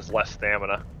 Uses less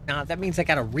stamina. Nah, that means I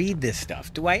gotta read this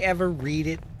stuff. Do I ever read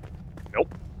it?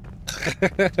 Nope.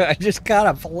 I just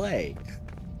gotta play.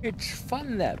 It's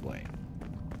fun that way.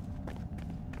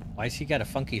 Why's he got a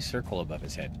funky circle above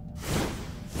his head?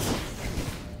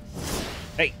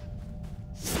 Hey!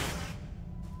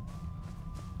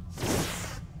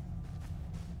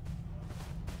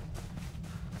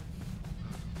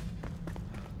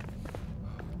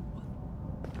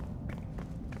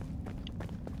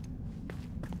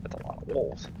 That's a lot of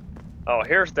wolves. Oh,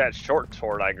 here's that short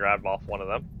sword I grabbed off one of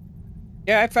them.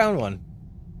 Yeah, I found one.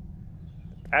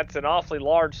 That's an awfully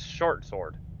large short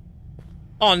sword.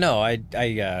 Oh no, I've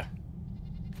been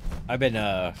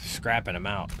scrapping them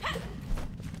out.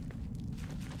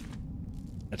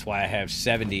 That's why I have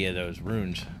 70 of those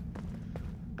runes.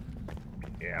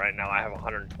 Yeah, right now I have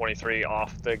 123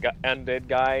 off the undead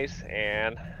guys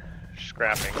and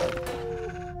scrapping.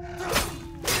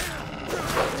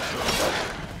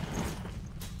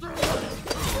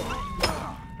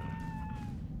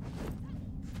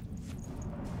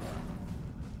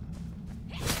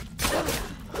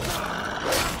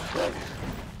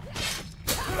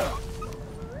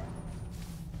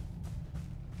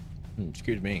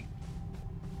 Excuse me.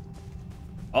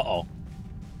 Uh-oh.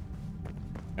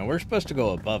 Now we're supposed to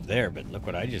go above there, but look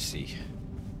what I just see.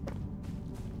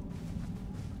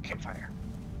 Campfire.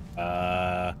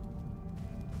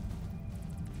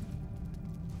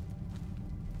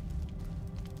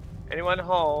 Anyone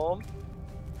home?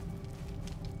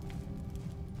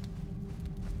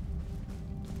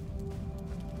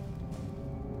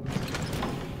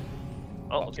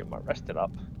 Oh, I'll get my rested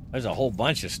up. There's a whole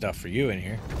bunch of stuff for you in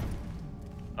here.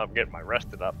 I'm getting my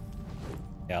rested up.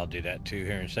 Yeah, I'll do that too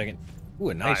here in a second. Ooh,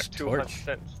 a I nice have torch.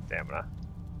 200% stamina.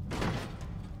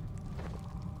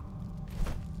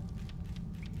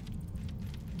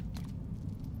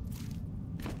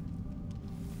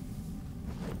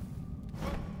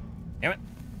 Damn it.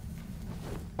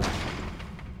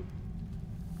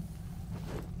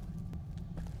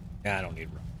 Yeah, I don't need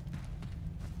room.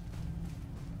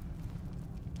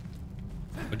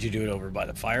 Would you do it over by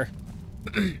the fire?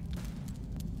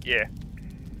 Yeah,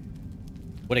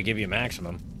 Would it give you a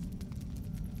maximum?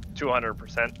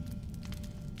 200%.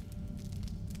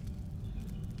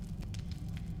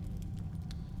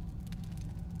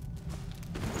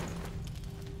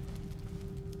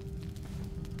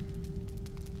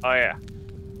 Oh yeah.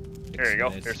 Here you go.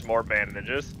 Here's some more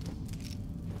bandages.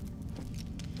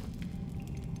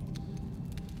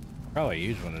 Probably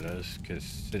use one of those,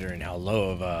 considering how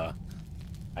low of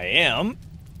I am.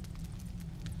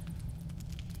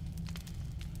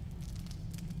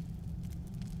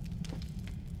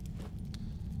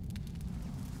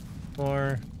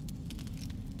 Or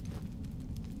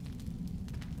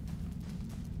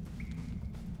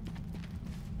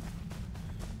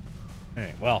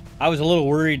alright, well, I was a little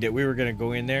worried that we were gonna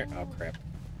go in there. Oh crap.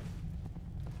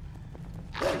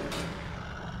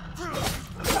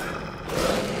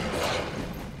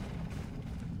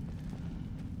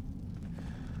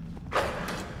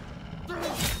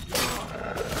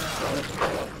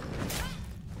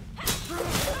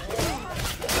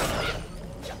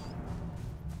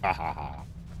 Ha ha ha.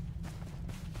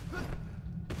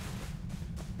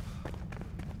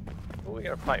 We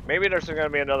gotta fight. Maybe there's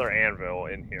gonna be another anvil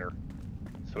in here,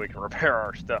 so we can repair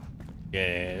our stuff.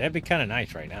 Yeah, that'd be kind of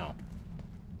nice right now.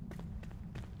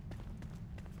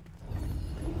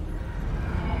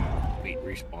 Wait,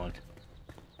 respawned.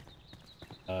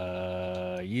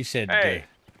 You said. Hey.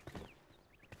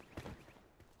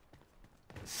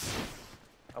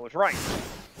 I was right.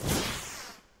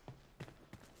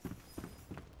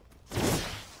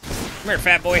 Come here,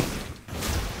 fat boy.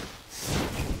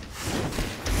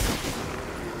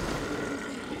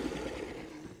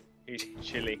 He's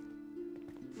chilly.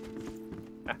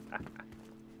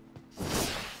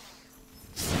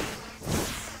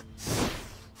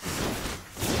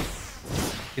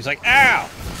 He's like, ow!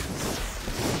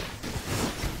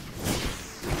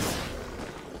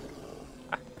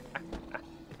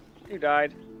 You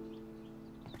died.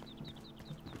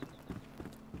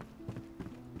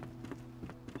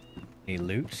 Any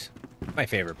loots? My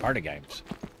favorite part of games.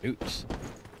 Loots.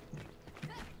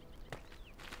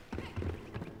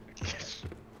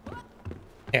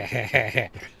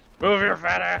 Move your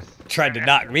fat ass. Tried to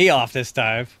knock me off this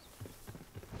time.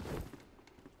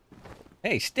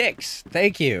 Hey, sticks.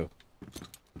 Thank you.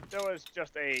 There was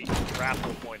just a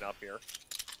raffle point up here.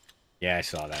 Yeah, I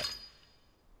saw that.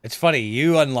 It's funny.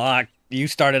 You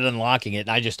started unlocking it, and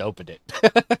I just opened it.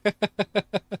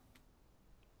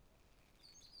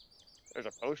 There's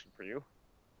a potion for you.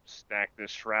 Stack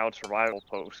this Shroud survival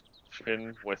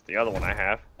potion with the other one I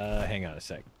have. Hang on a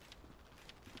sec.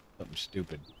 Something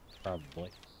stupid, probably.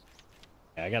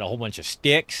 Yeah, I got a whole bunch of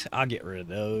sticks. I'll get rid of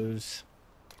those.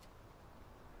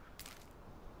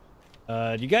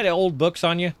 You got old books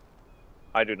on you?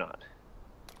 I do not.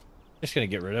 Just gonna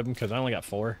get rid of them because I only got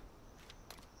 4.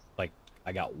 Like,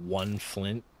 I got 1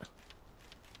 flint,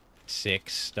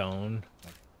 6 stone.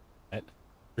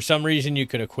 For some reason, you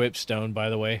could equip stone, by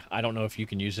the way. I don't know if you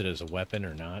can use it as a weapon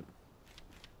or not.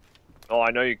 Oh, I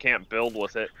know you can't build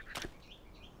with it.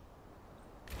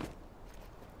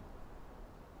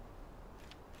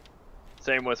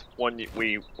 Same with one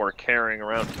we were carrying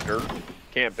around dirt.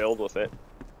 Can't build with it.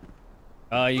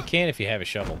 You can if you have a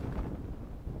shovel.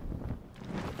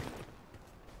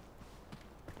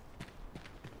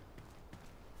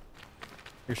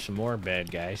 Here's some more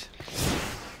bad guys.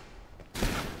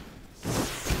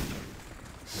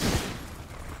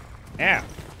 Ow!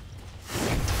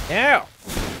 Ow!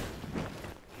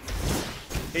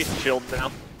 He's chilled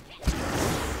now.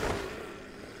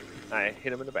 I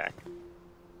hit him in the back.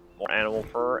 More animal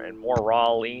fur and more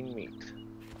raw lean meat.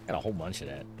 Got a whole bunch of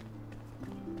that.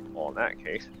 Well, in that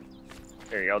case,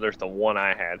 there you go. There's the one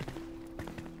I had.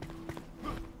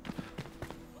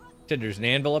 Said there's an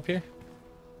anvil up here?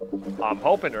 I'm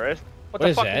hoping there is. What the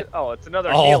is fuck that? Oh, it's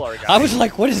another healer guy. I was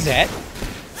like, what is that?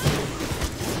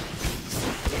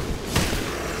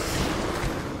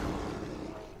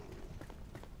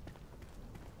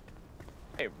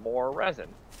 Hey, more resin.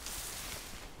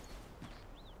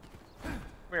 Come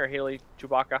here, Healy,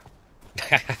 Chewbacca.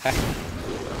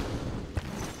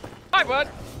 Hi, bud.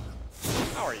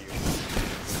 How are you?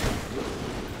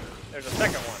 There's a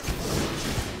second one.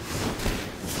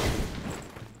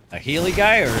 A Healy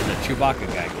guy or the Chewbacca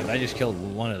guy? Because I just killed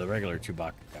one of the regular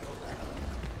Chewbacca guys.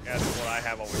 Yeah, that's what I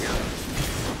have over here.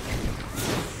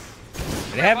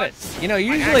 They have it. You know,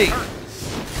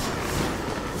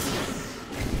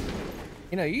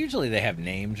 usually they have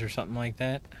names or something like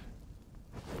that.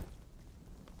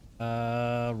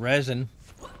 Resin.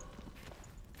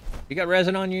 You got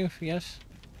resin on you? Yes?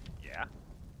 Yeah.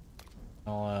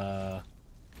 I'll,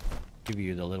 give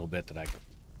you the little bit that I can.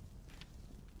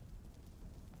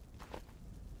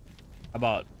 How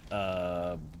about,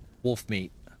 wolf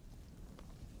meat?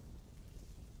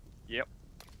 Yep.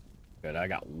 Good, I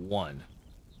got 1.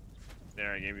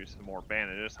 There, I gave you some more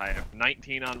bandages. I have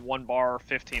 19 on one bar,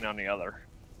 15 on the other.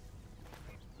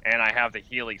 And I have the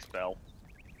Healy spell.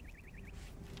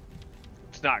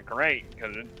 It's not great,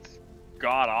 because it's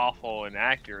god-awful in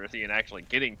accuracy and actually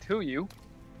getting to you.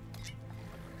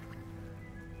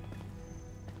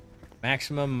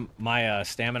 Maximum, my,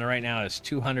 stamina right now is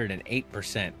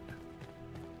 208%.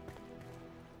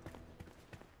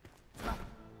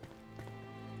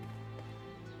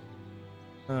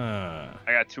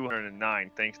 I got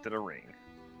 209 thanks to the ring.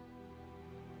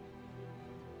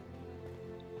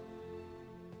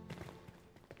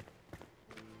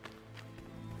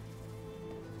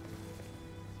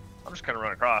 I'm just gonna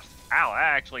run across. Ow, that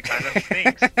actually kind of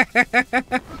stinks.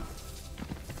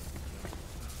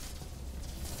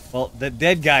 Well, the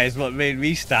dead guy is what made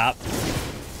me stop.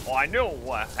 Well, I knew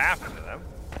what happened to them.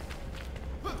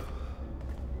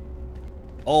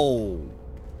 Oh.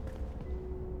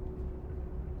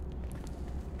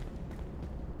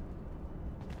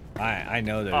 I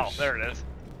know there's... Oh, there it is.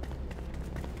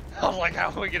 I was like,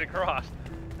 how do we get across?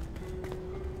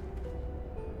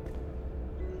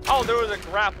 Oh, there was a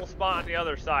grapple spot on the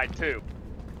other side, too.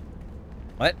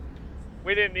 What?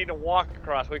 We didn't need to walk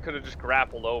across. We could have just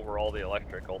grappled over all the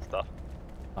electrical stuff.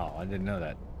 Oh, I didn't know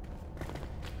that.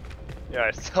 Yeah,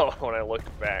 I saw when I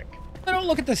looked back. I don't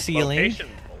look at the ceiling. Location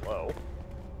below.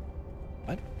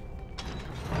 What?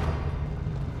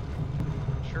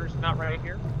 Sure it's not right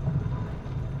here?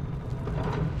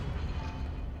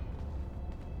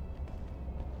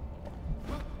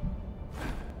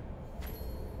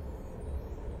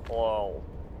 Whoa.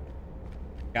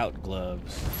 Scout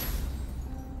gloves.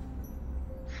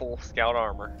 Full scout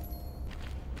armor.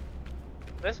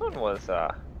 This one was,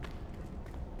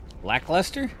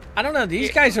 Lackluster? I don't know.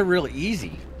 These guys are real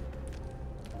easy.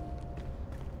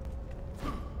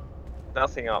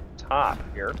 nothing up top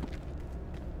here.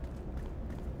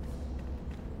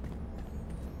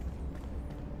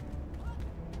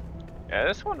 Yeah,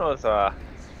 this one was, kind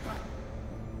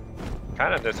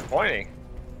of disappointing.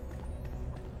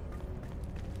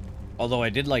 Although I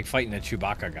did like fighting the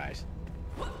Chewbacca guys.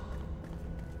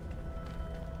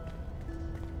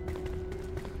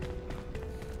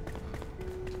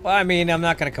 Well, I mean, I'm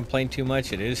not going to complain too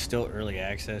much. It is still early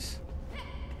access.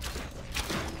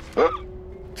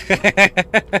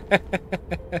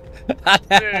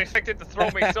 didn't expect it to throw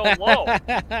me so low.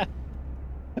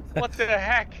 What the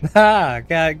heck?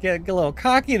 Get a little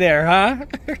cocky there, huh?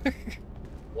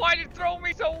 Why did it throw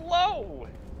me so low?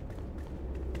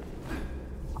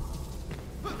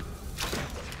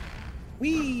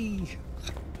 Whee!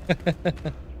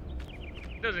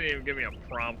 Doesn't even give me a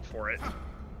prompt for it.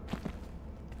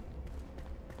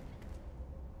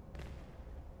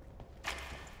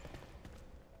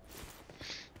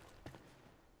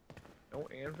 No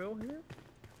anvil here?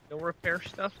 No repair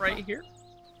stuff right here?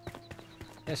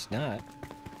 Guess not.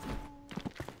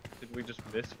 Did we just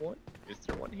miss one? Is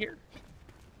there one here?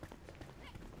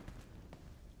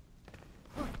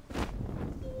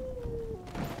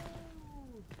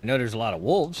 I know there's a lot of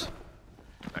wolves.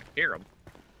 I hear them.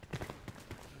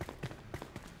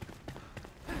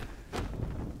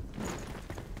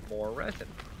 More resin.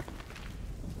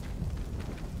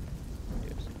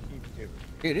 Yes, keep giving me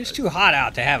Dude, it's resin. too hot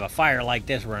out to have a fire like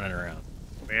this running around.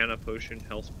 Mana potion,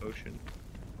 health potion.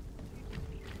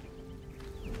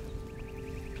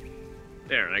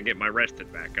 There, and I get my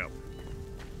rested back up.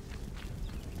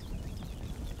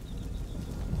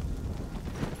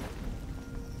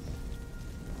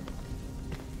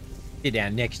 Sit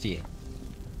down next to you.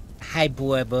 Hi,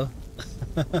 boy.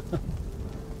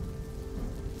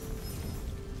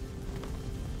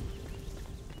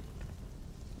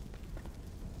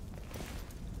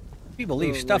 People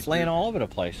leave stuff laying all over the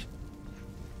place.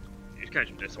 These guys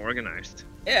are disorganized.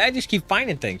 Yeah, I just keep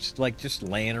finding things, like just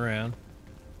laying around.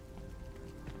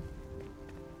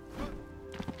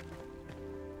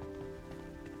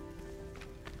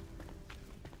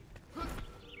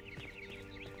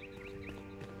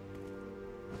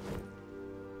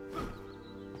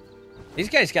 These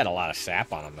guys got a lot of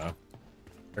sap on them,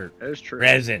 though. Or That is true.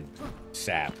 resin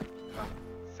sap.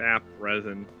 Sap,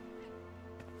 resin.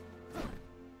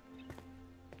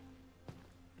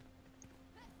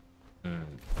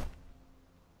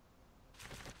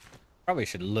 Probably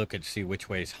should look and see which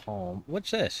way's home.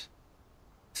 What's this?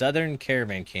 Southern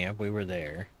Caravan Camp. We were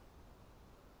there.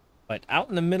 But out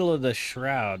in the middle of the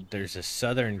shroud, there's a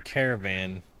Southern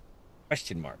Caravan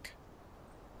question mark.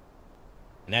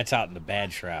 And that's out in the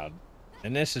bad shroud.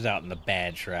 And this is out in the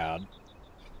bad shroud.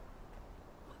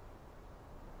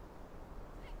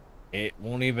 It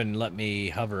won't even let me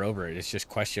hover over it. It's just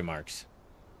question marks.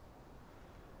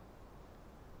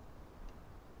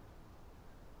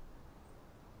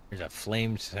 There's a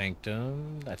Flame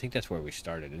Sanctum. I think that's where we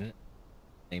started, isn't it?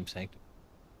 Flame Sanctum.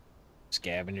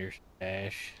 Scavenger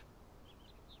Stash.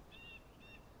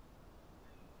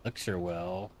 Elixir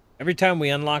Well. Every time we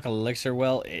unlock a Elixir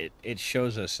Well, it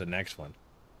shows us the next one.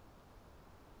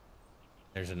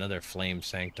 There's another Flame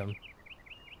Sanctum.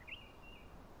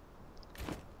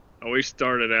 Oh, we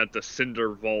started at the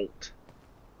Cinder Vault.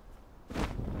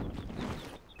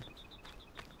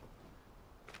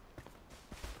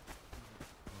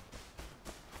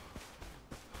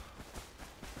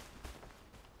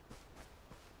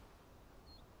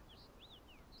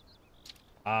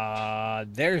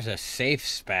 There's a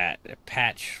safe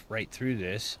patch right through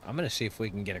this. I'm gonna see if we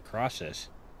can get across this.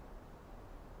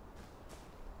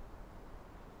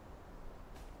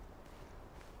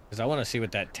 Because I want to see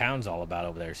what that town's all about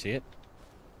over there. See it?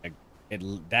 Like,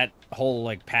 that whole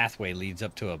like pathway leads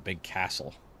up to a big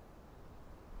castle.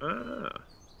 Ah.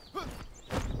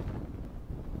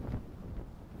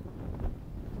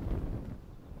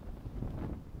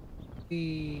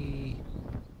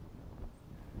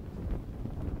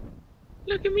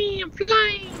 Look at me, I'm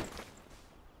flying!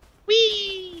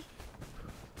 Whee!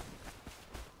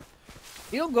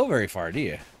 You don't go very far, do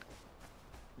you?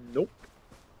 Nope.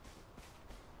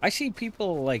 I see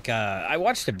people like I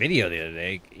watched a video the other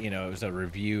day. You know, it was a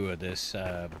review of this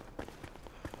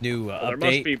new Well, update. there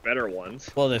must be better ones.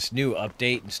 Well, this new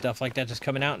update and stuff like that that's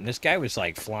coming out, and this guy was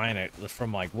like flying it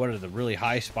from like one of the really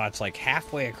high spots, like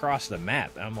halfway across the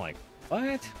map. And I'm like,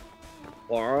 what?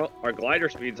 Well, our glider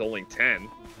speed's only 10.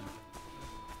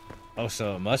 Oh,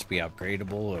 so it must be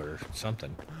upgradable or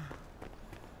something.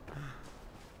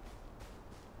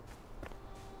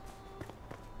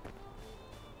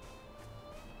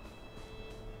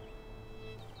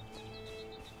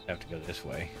 Have to go this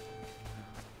way.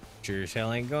 Sure as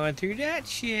hell ain't going through that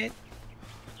shit.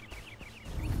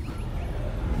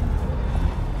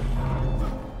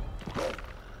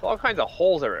 All kinds of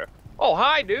holes everywhere. Oh,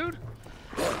 hi, dude!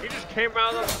 He just came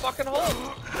out of the fucking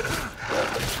hole!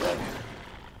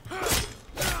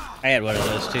 I had one of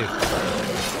those too.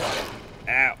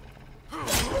 Ow.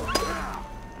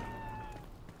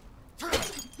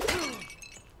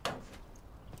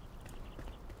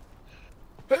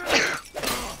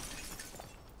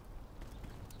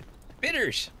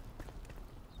 Bitters.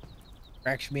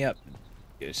 Cracks me up.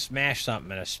 You smash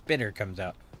something and a spitter comes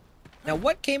out. Now,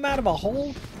 what came out of a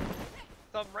hole?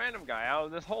 Some random guy out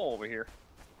of this hole over here.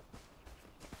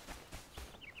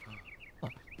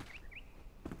 Is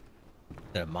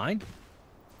it a mine?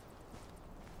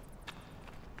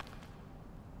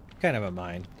 Kind of a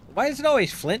mine. Why is it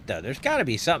always flint, though? There's got to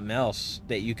be something else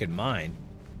that you can mine.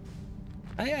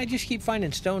 I just keep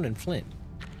finding stone and flint.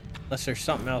 Unless there's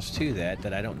something else to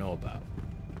that I don't know about.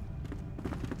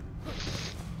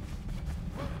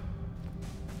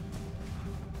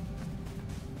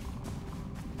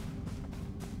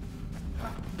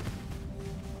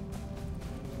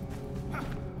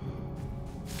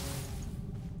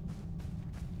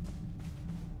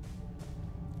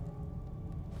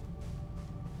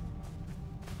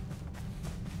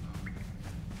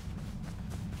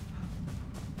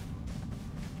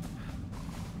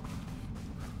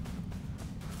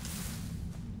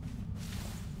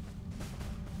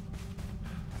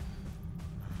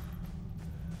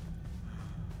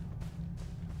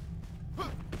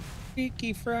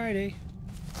 Freaky Friday.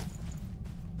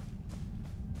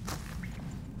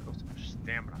 Goes to push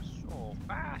stamina so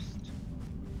fast.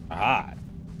 Ah,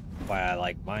 that's why I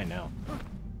like mine now.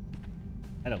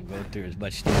 I don't go through as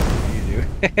much stamina as you do.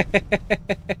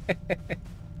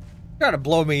 Trying to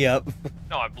blow me up.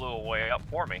 No, I blew away up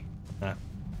for me. Huh.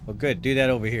 Well, good. Do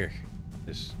that over here.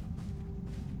 Just...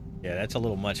 Yeah, that's a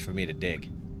little much for me to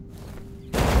dig.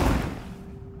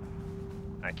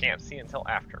 I can't see until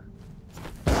after.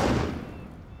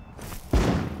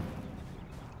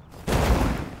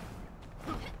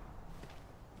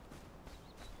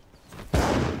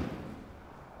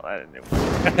 Well, that didn't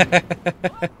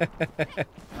work.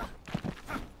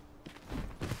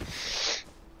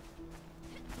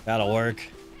 That'll work.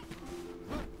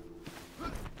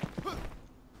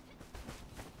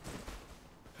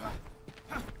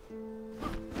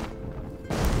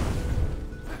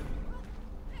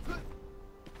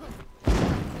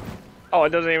 Oh, it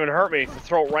doesn't even hurt me to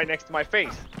throw it right next to my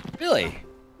face. Really?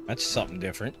 That's something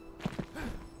different.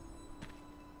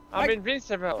 I'm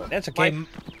invincible. That's okay.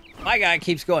 My guy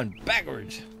keeps going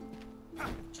backwards.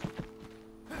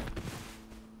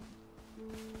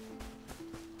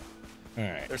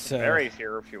 Alright, There's so some berries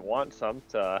here if you want some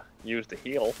to use to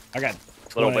heal. I got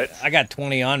A little 20, bit. I got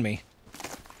 20 on me.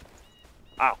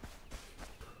 Ow.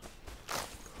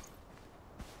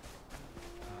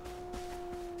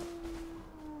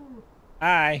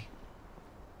 Hi.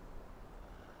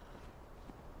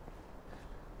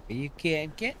 You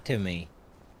can't get to me.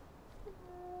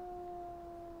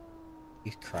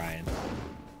 He's crying.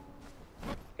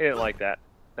 He didn't like that.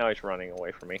 Now he's running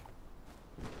away from me.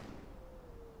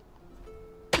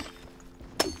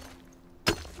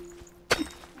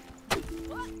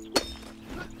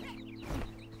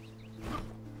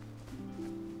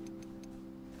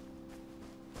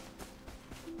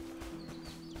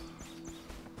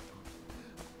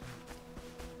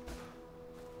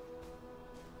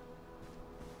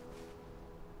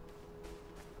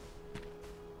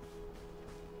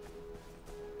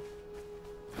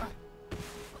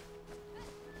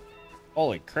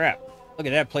 Holy crap. Look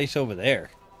at that place over there.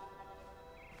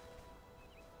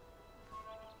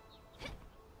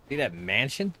 See that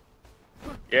mansion?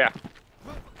 Yeah.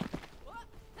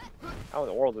 How in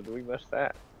the world did we miss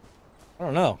that? I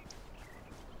don't know.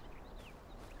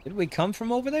 Did we come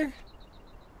from over there?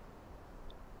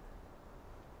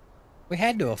 We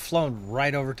had to have flown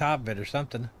right over top of it or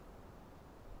something.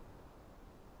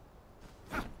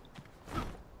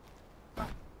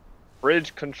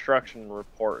 Bridge construction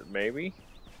report, maybe?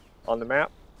 On the map?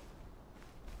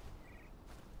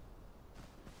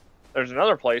 There's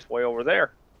another place way over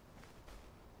there.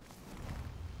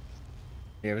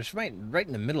 Yeah, it was right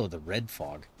in the middle of the red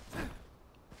fog.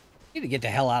 Need to get the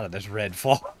hell out of this red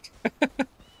fog.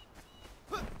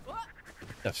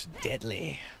 Stuff's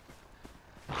deadly.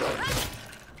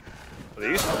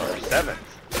 These are 7s.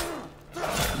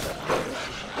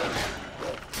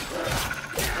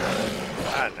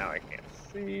 Ah, now I can't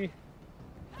see.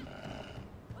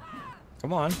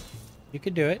 Come on. You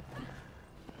can do it.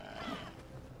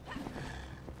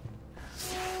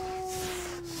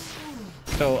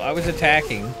 So I was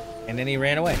attacking, and then he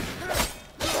ran away.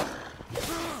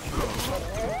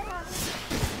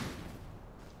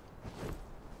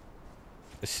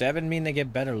 Does 7 mean they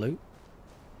get better loot?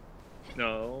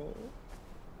 No.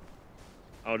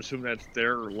 I would assume that's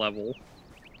their level.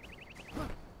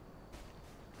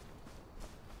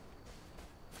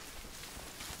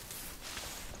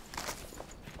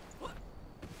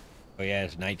 Oh yeah,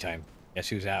 it's nighttime. Guess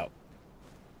who's out?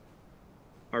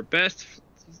 Our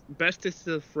bestest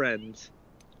of friends.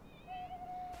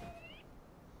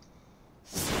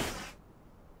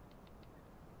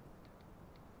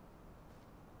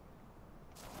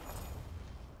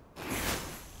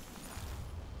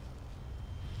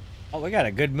 Oh, we got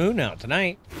a good moon out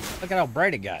tonight. Look at how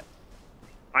bright it got.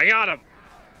 I got him.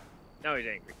 Now he's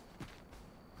angry.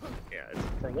 Yeah,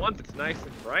 for once it's nice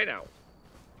and bright out.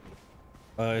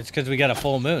 It's because we got a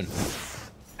full moon.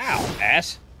 Ow,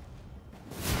 ass.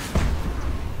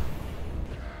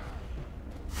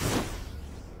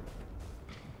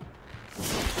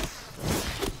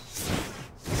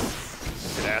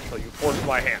 Good asshole, you forced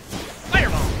my hand.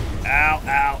 Fireball! Ow,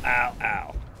 ow, ow,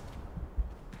 ow.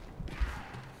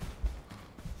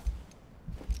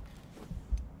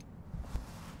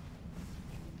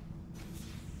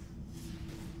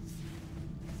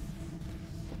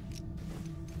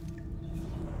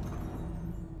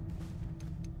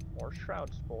 More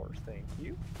shroud spores, thank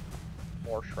you.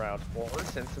 More shroud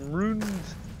spores and some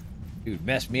runes. Dude,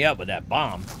 messed me up with that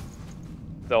bomb.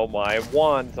 Though my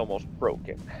wand's almost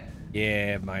broken.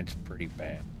 Yeah, mine's pretty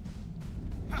bad.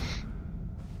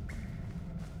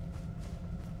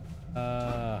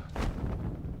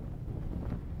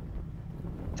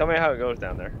 Tell me how it goes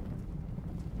down there.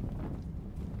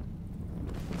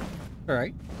 All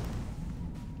right.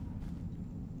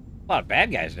 A lot of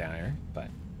bad guys down here, but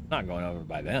not going over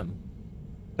by them.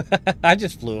 I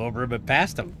just flew over him and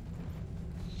past him.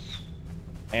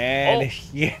 And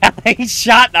yeah, he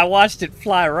shot and I watched it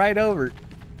fly right over.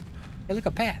 Hey, look,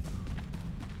 a path.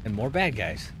 And more bad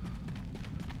guys.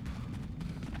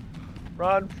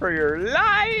 Run for your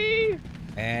life!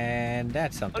 And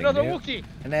that's something Another new. Wookiee!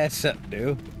 And that's something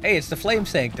new. Hey, it's the Flame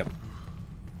Sanctum.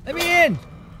 Let me in!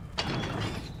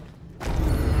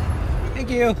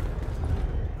 Thank you.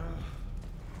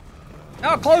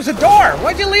 Now close the door!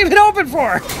 What'd you leave it open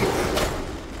for?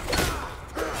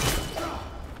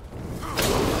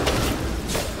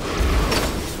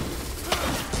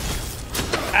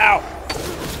 Ow!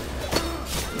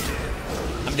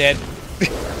 I'm dead.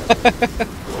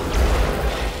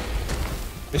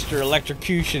 Mr.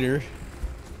 Electrocutioner.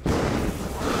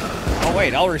 Oh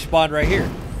wait, I'll respawn right here.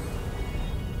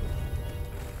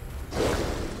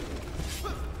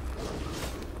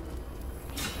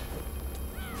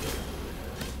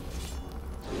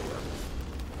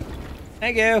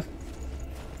 Thank you.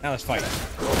 Now let's fight.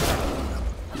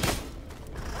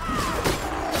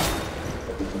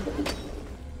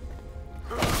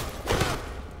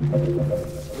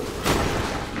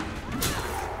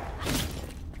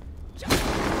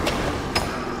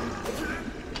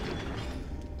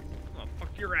 Oh,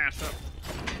 fuck your ass up.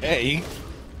 Hey.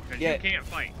 Because Yeah. you can't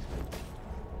fight.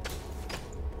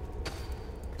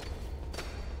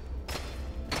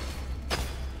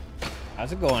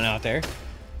 How's it going out there?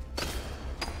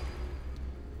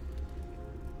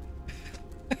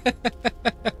 Hey,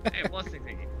 blessing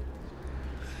thingy.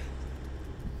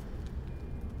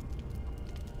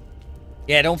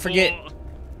 Yeah, don't forget. Oh.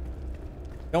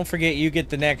 Don't forget you get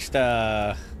the next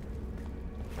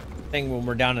thing when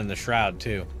we're down in the shroud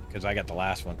too, because I got the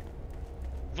last one.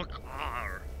 Look,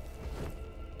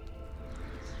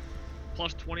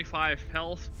 plus 25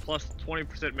 health, plus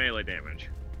 20% melee damage.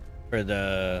 For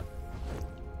the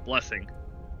Blessing.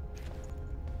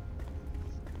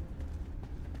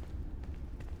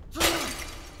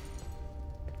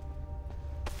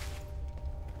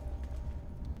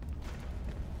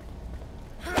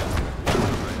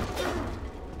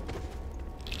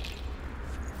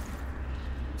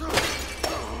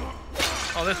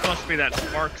 Oh, this must be that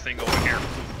spark thing over here.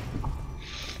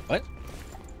 what?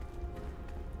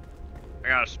 I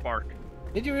got a spark.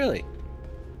 Did you really?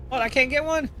 What? I can't get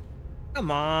one?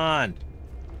 Come on.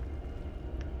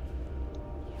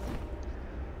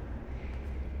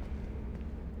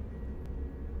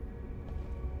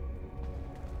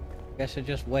 Guess I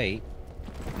just wait.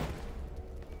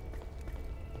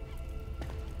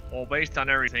 Well, based on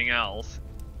everything else,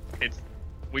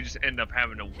 we just end up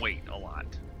having to wait a lot.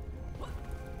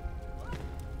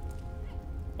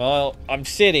 Well, I'm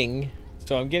sitting,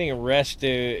 so I'm getting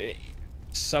rested,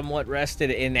 somewhat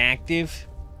rested, inactive,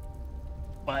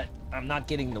 but I'm not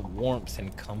getting the warmth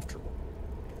and comfortable.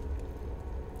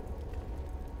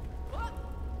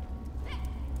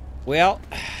 Well,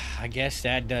 I guess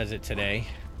that does it today.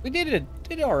 We did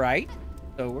all right,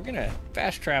 so we're gonna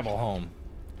fast travel home.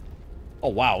 Oh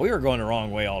wow, we were going the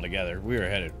wrong way altogether. We were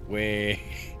headed way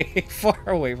far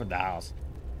away from the house.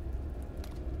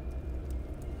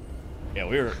 Yeah,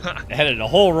 we were headed the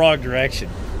whole wrong direction.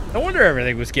 No wonder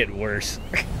everything was getting worse.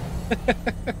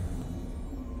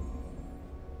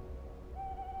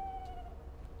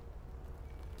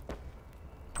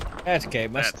 That's okay.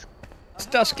 My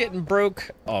stuff's getting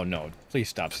broke. Oh no, please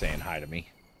stop saying hi to me.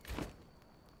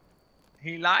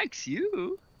 He likes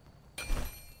you.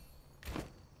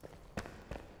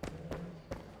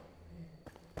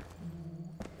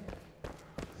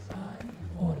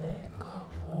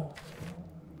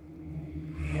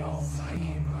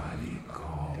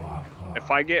 If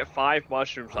I get 5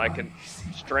 mushrooms, I can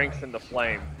strengthen the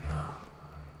flame.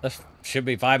 There should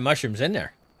be 5 mushrooms in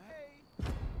there.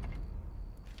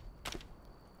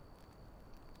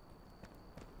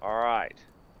 All right.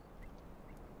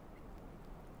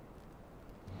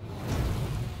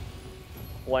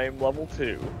 Flame level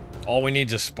 2. All we need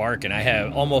is a spark, and I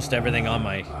have almost everything on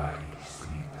my...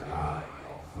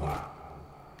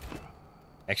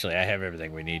 Actually, I have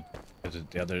everything we need. Because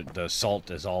the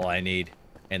salt is all I need,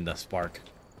 and the spark.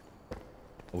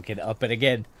 We can up it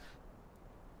again.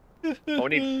 I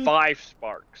need 5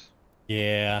 sparks.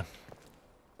 Yeah.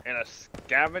 And a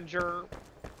scavenger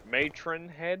matron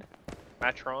head?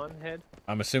 Matron head?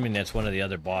 I'm assuming that's one of the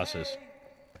other bosses.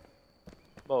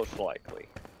 Most likely.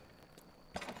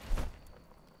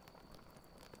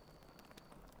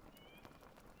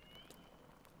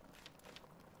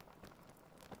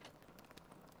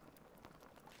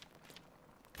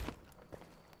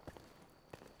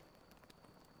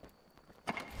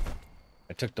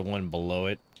 I took the one below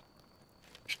it.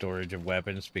 Storage of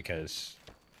weapons, because...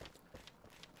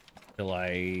 Till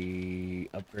I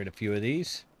upgrade a few of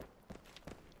these.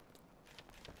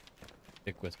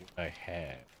 Stick with what I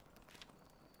have.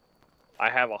 I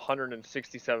have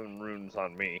 167 runes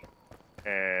on me.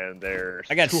 And there's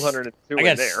I got 202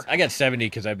 in there. I got 70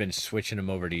 because I've been switching them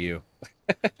over to you.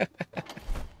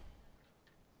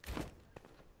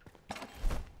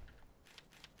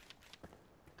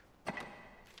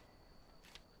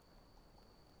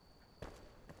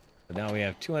 So now we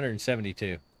have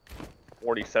 272.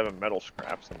 47 metal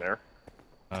scraps in there.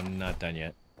 I'm not done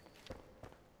yet.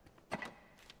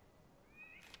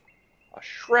 A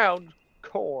shroud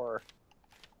core.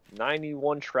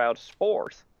 91 shroud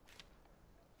spores.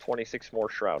 26 more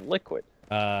shroud liquid.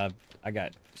 I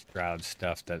got shroud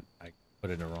stuff that I put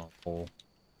in the wrong hole.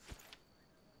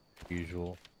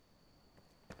 Usual.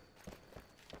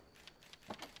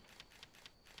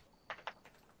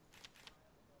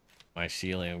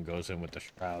 Mycelium goes in with the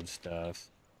shroud stuff.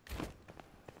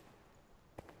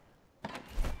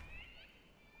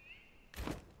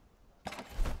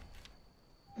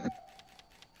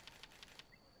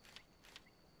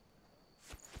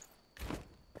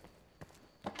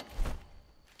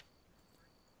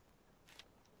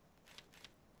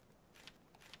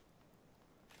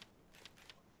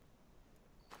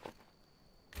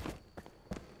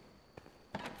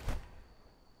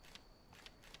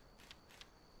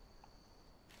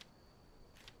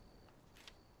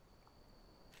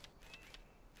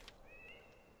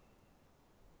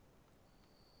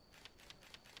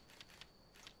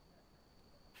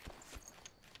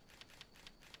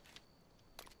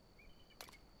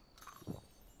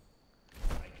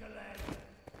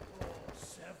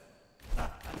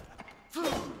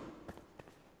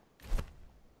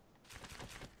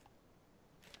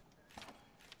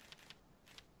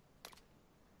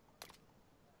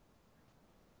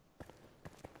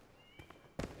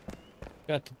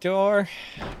 Got the door,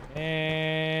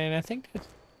 and I think that's...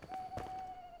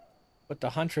 Put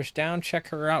the huntress down, check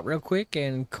her out real quick,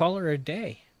 and call her a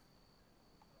day.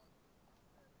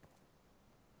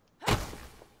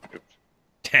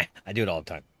 I do it all the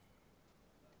time.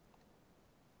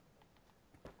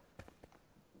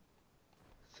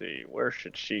 Let's see, where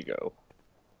should she go?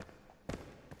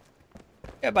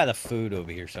 Yeah, by the food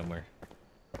over here somewhere.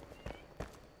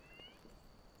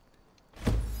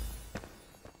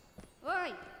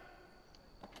 Oi!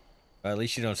 Well, at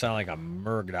least you don't sound like a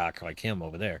Murdoch like him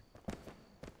over there.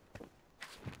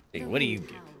 Hey, what do you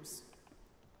do?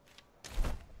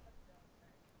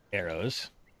 Arrows.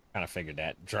 Kind of figured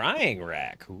that. Drying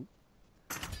rack. Who?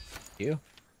 You?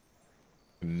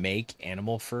 Make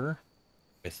animal fur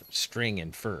with string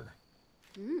and fur.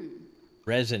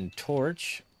 Resin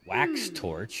torch. Wax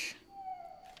torch.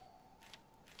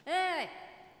 Hey!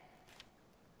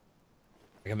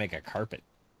 I can make a carpet.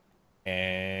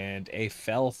 And a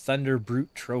fell thunder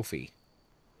brute trophy.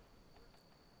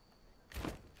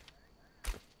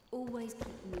 Always keep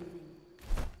moving.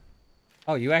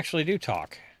 Oh, you actually do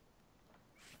talk.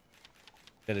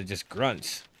 Instead of just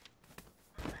grunts.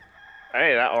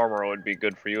 Hey, that armor would be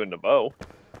good for you in the bow.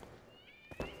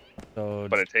 So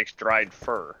But it takes dried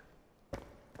fur.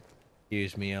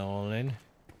 use me all in.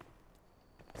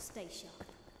 Stay sharp.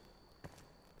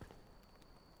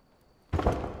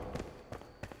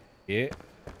 Yeah.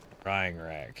 Drying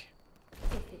rack.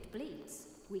 If it bleeds,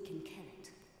 we can kill it.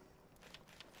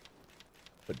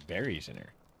 Put berries in her.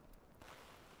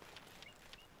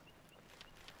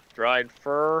 dried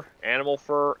fur, animal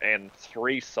fur, and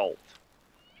 3 salt.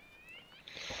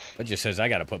 It just says I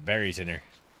gotta put berries in there.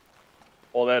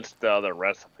 Well, that's the other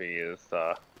recipe is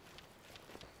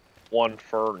 1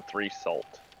 fur and 3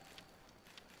 salt.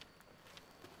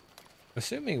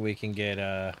 Assuming we can get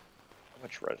How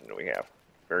much resin do we have?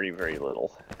 Very, very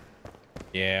little.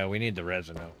 Yeah, we need the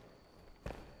resin though.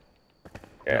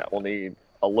 Yeah, we'll need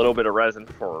a little bit of resin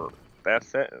for that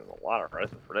set and a lot of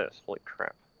resin for this. Holy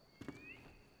crap.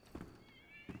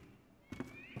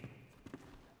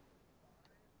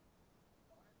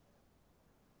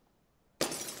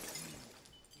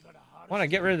 I want to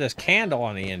get rid of this candle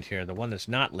on the end here, the one that's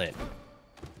not lit.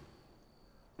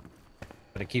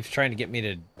 But it keeps trying to get me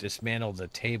to dismantle the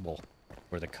table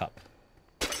or the cup.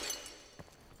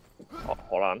 Oh,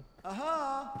 hold on.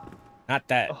 Aha! Not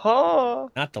that. Huh?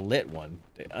 Not the lit one.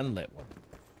 The unlit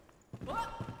one.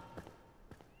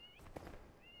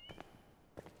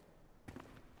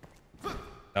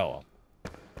 Oh well.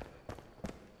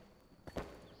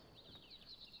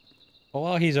 Well,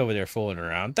 while he's over there fooling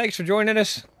around, thanks for joining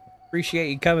us. Appreciate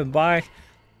you coming by.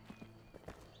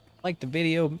 Like the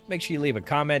video, make sure you leave a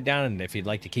comment down and if you'd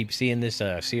like to keep seeing this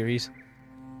series.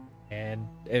 And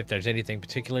if there's anything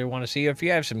particular you want to see, if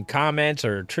you have some comments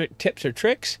or tips or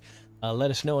tricks, let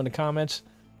us know in the comments.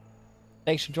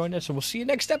 Thanks for joining us, and we'll see you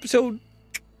next episode.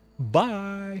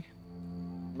 Bye.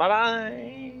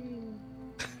 Bye-bye.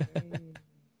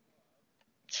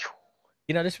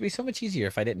 You know, this would be so much easier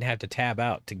if I didn't have to tab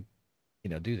out to,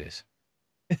 do this.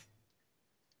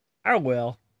 Oh,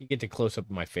 well. You get to close up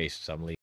my face, so I'm leaving.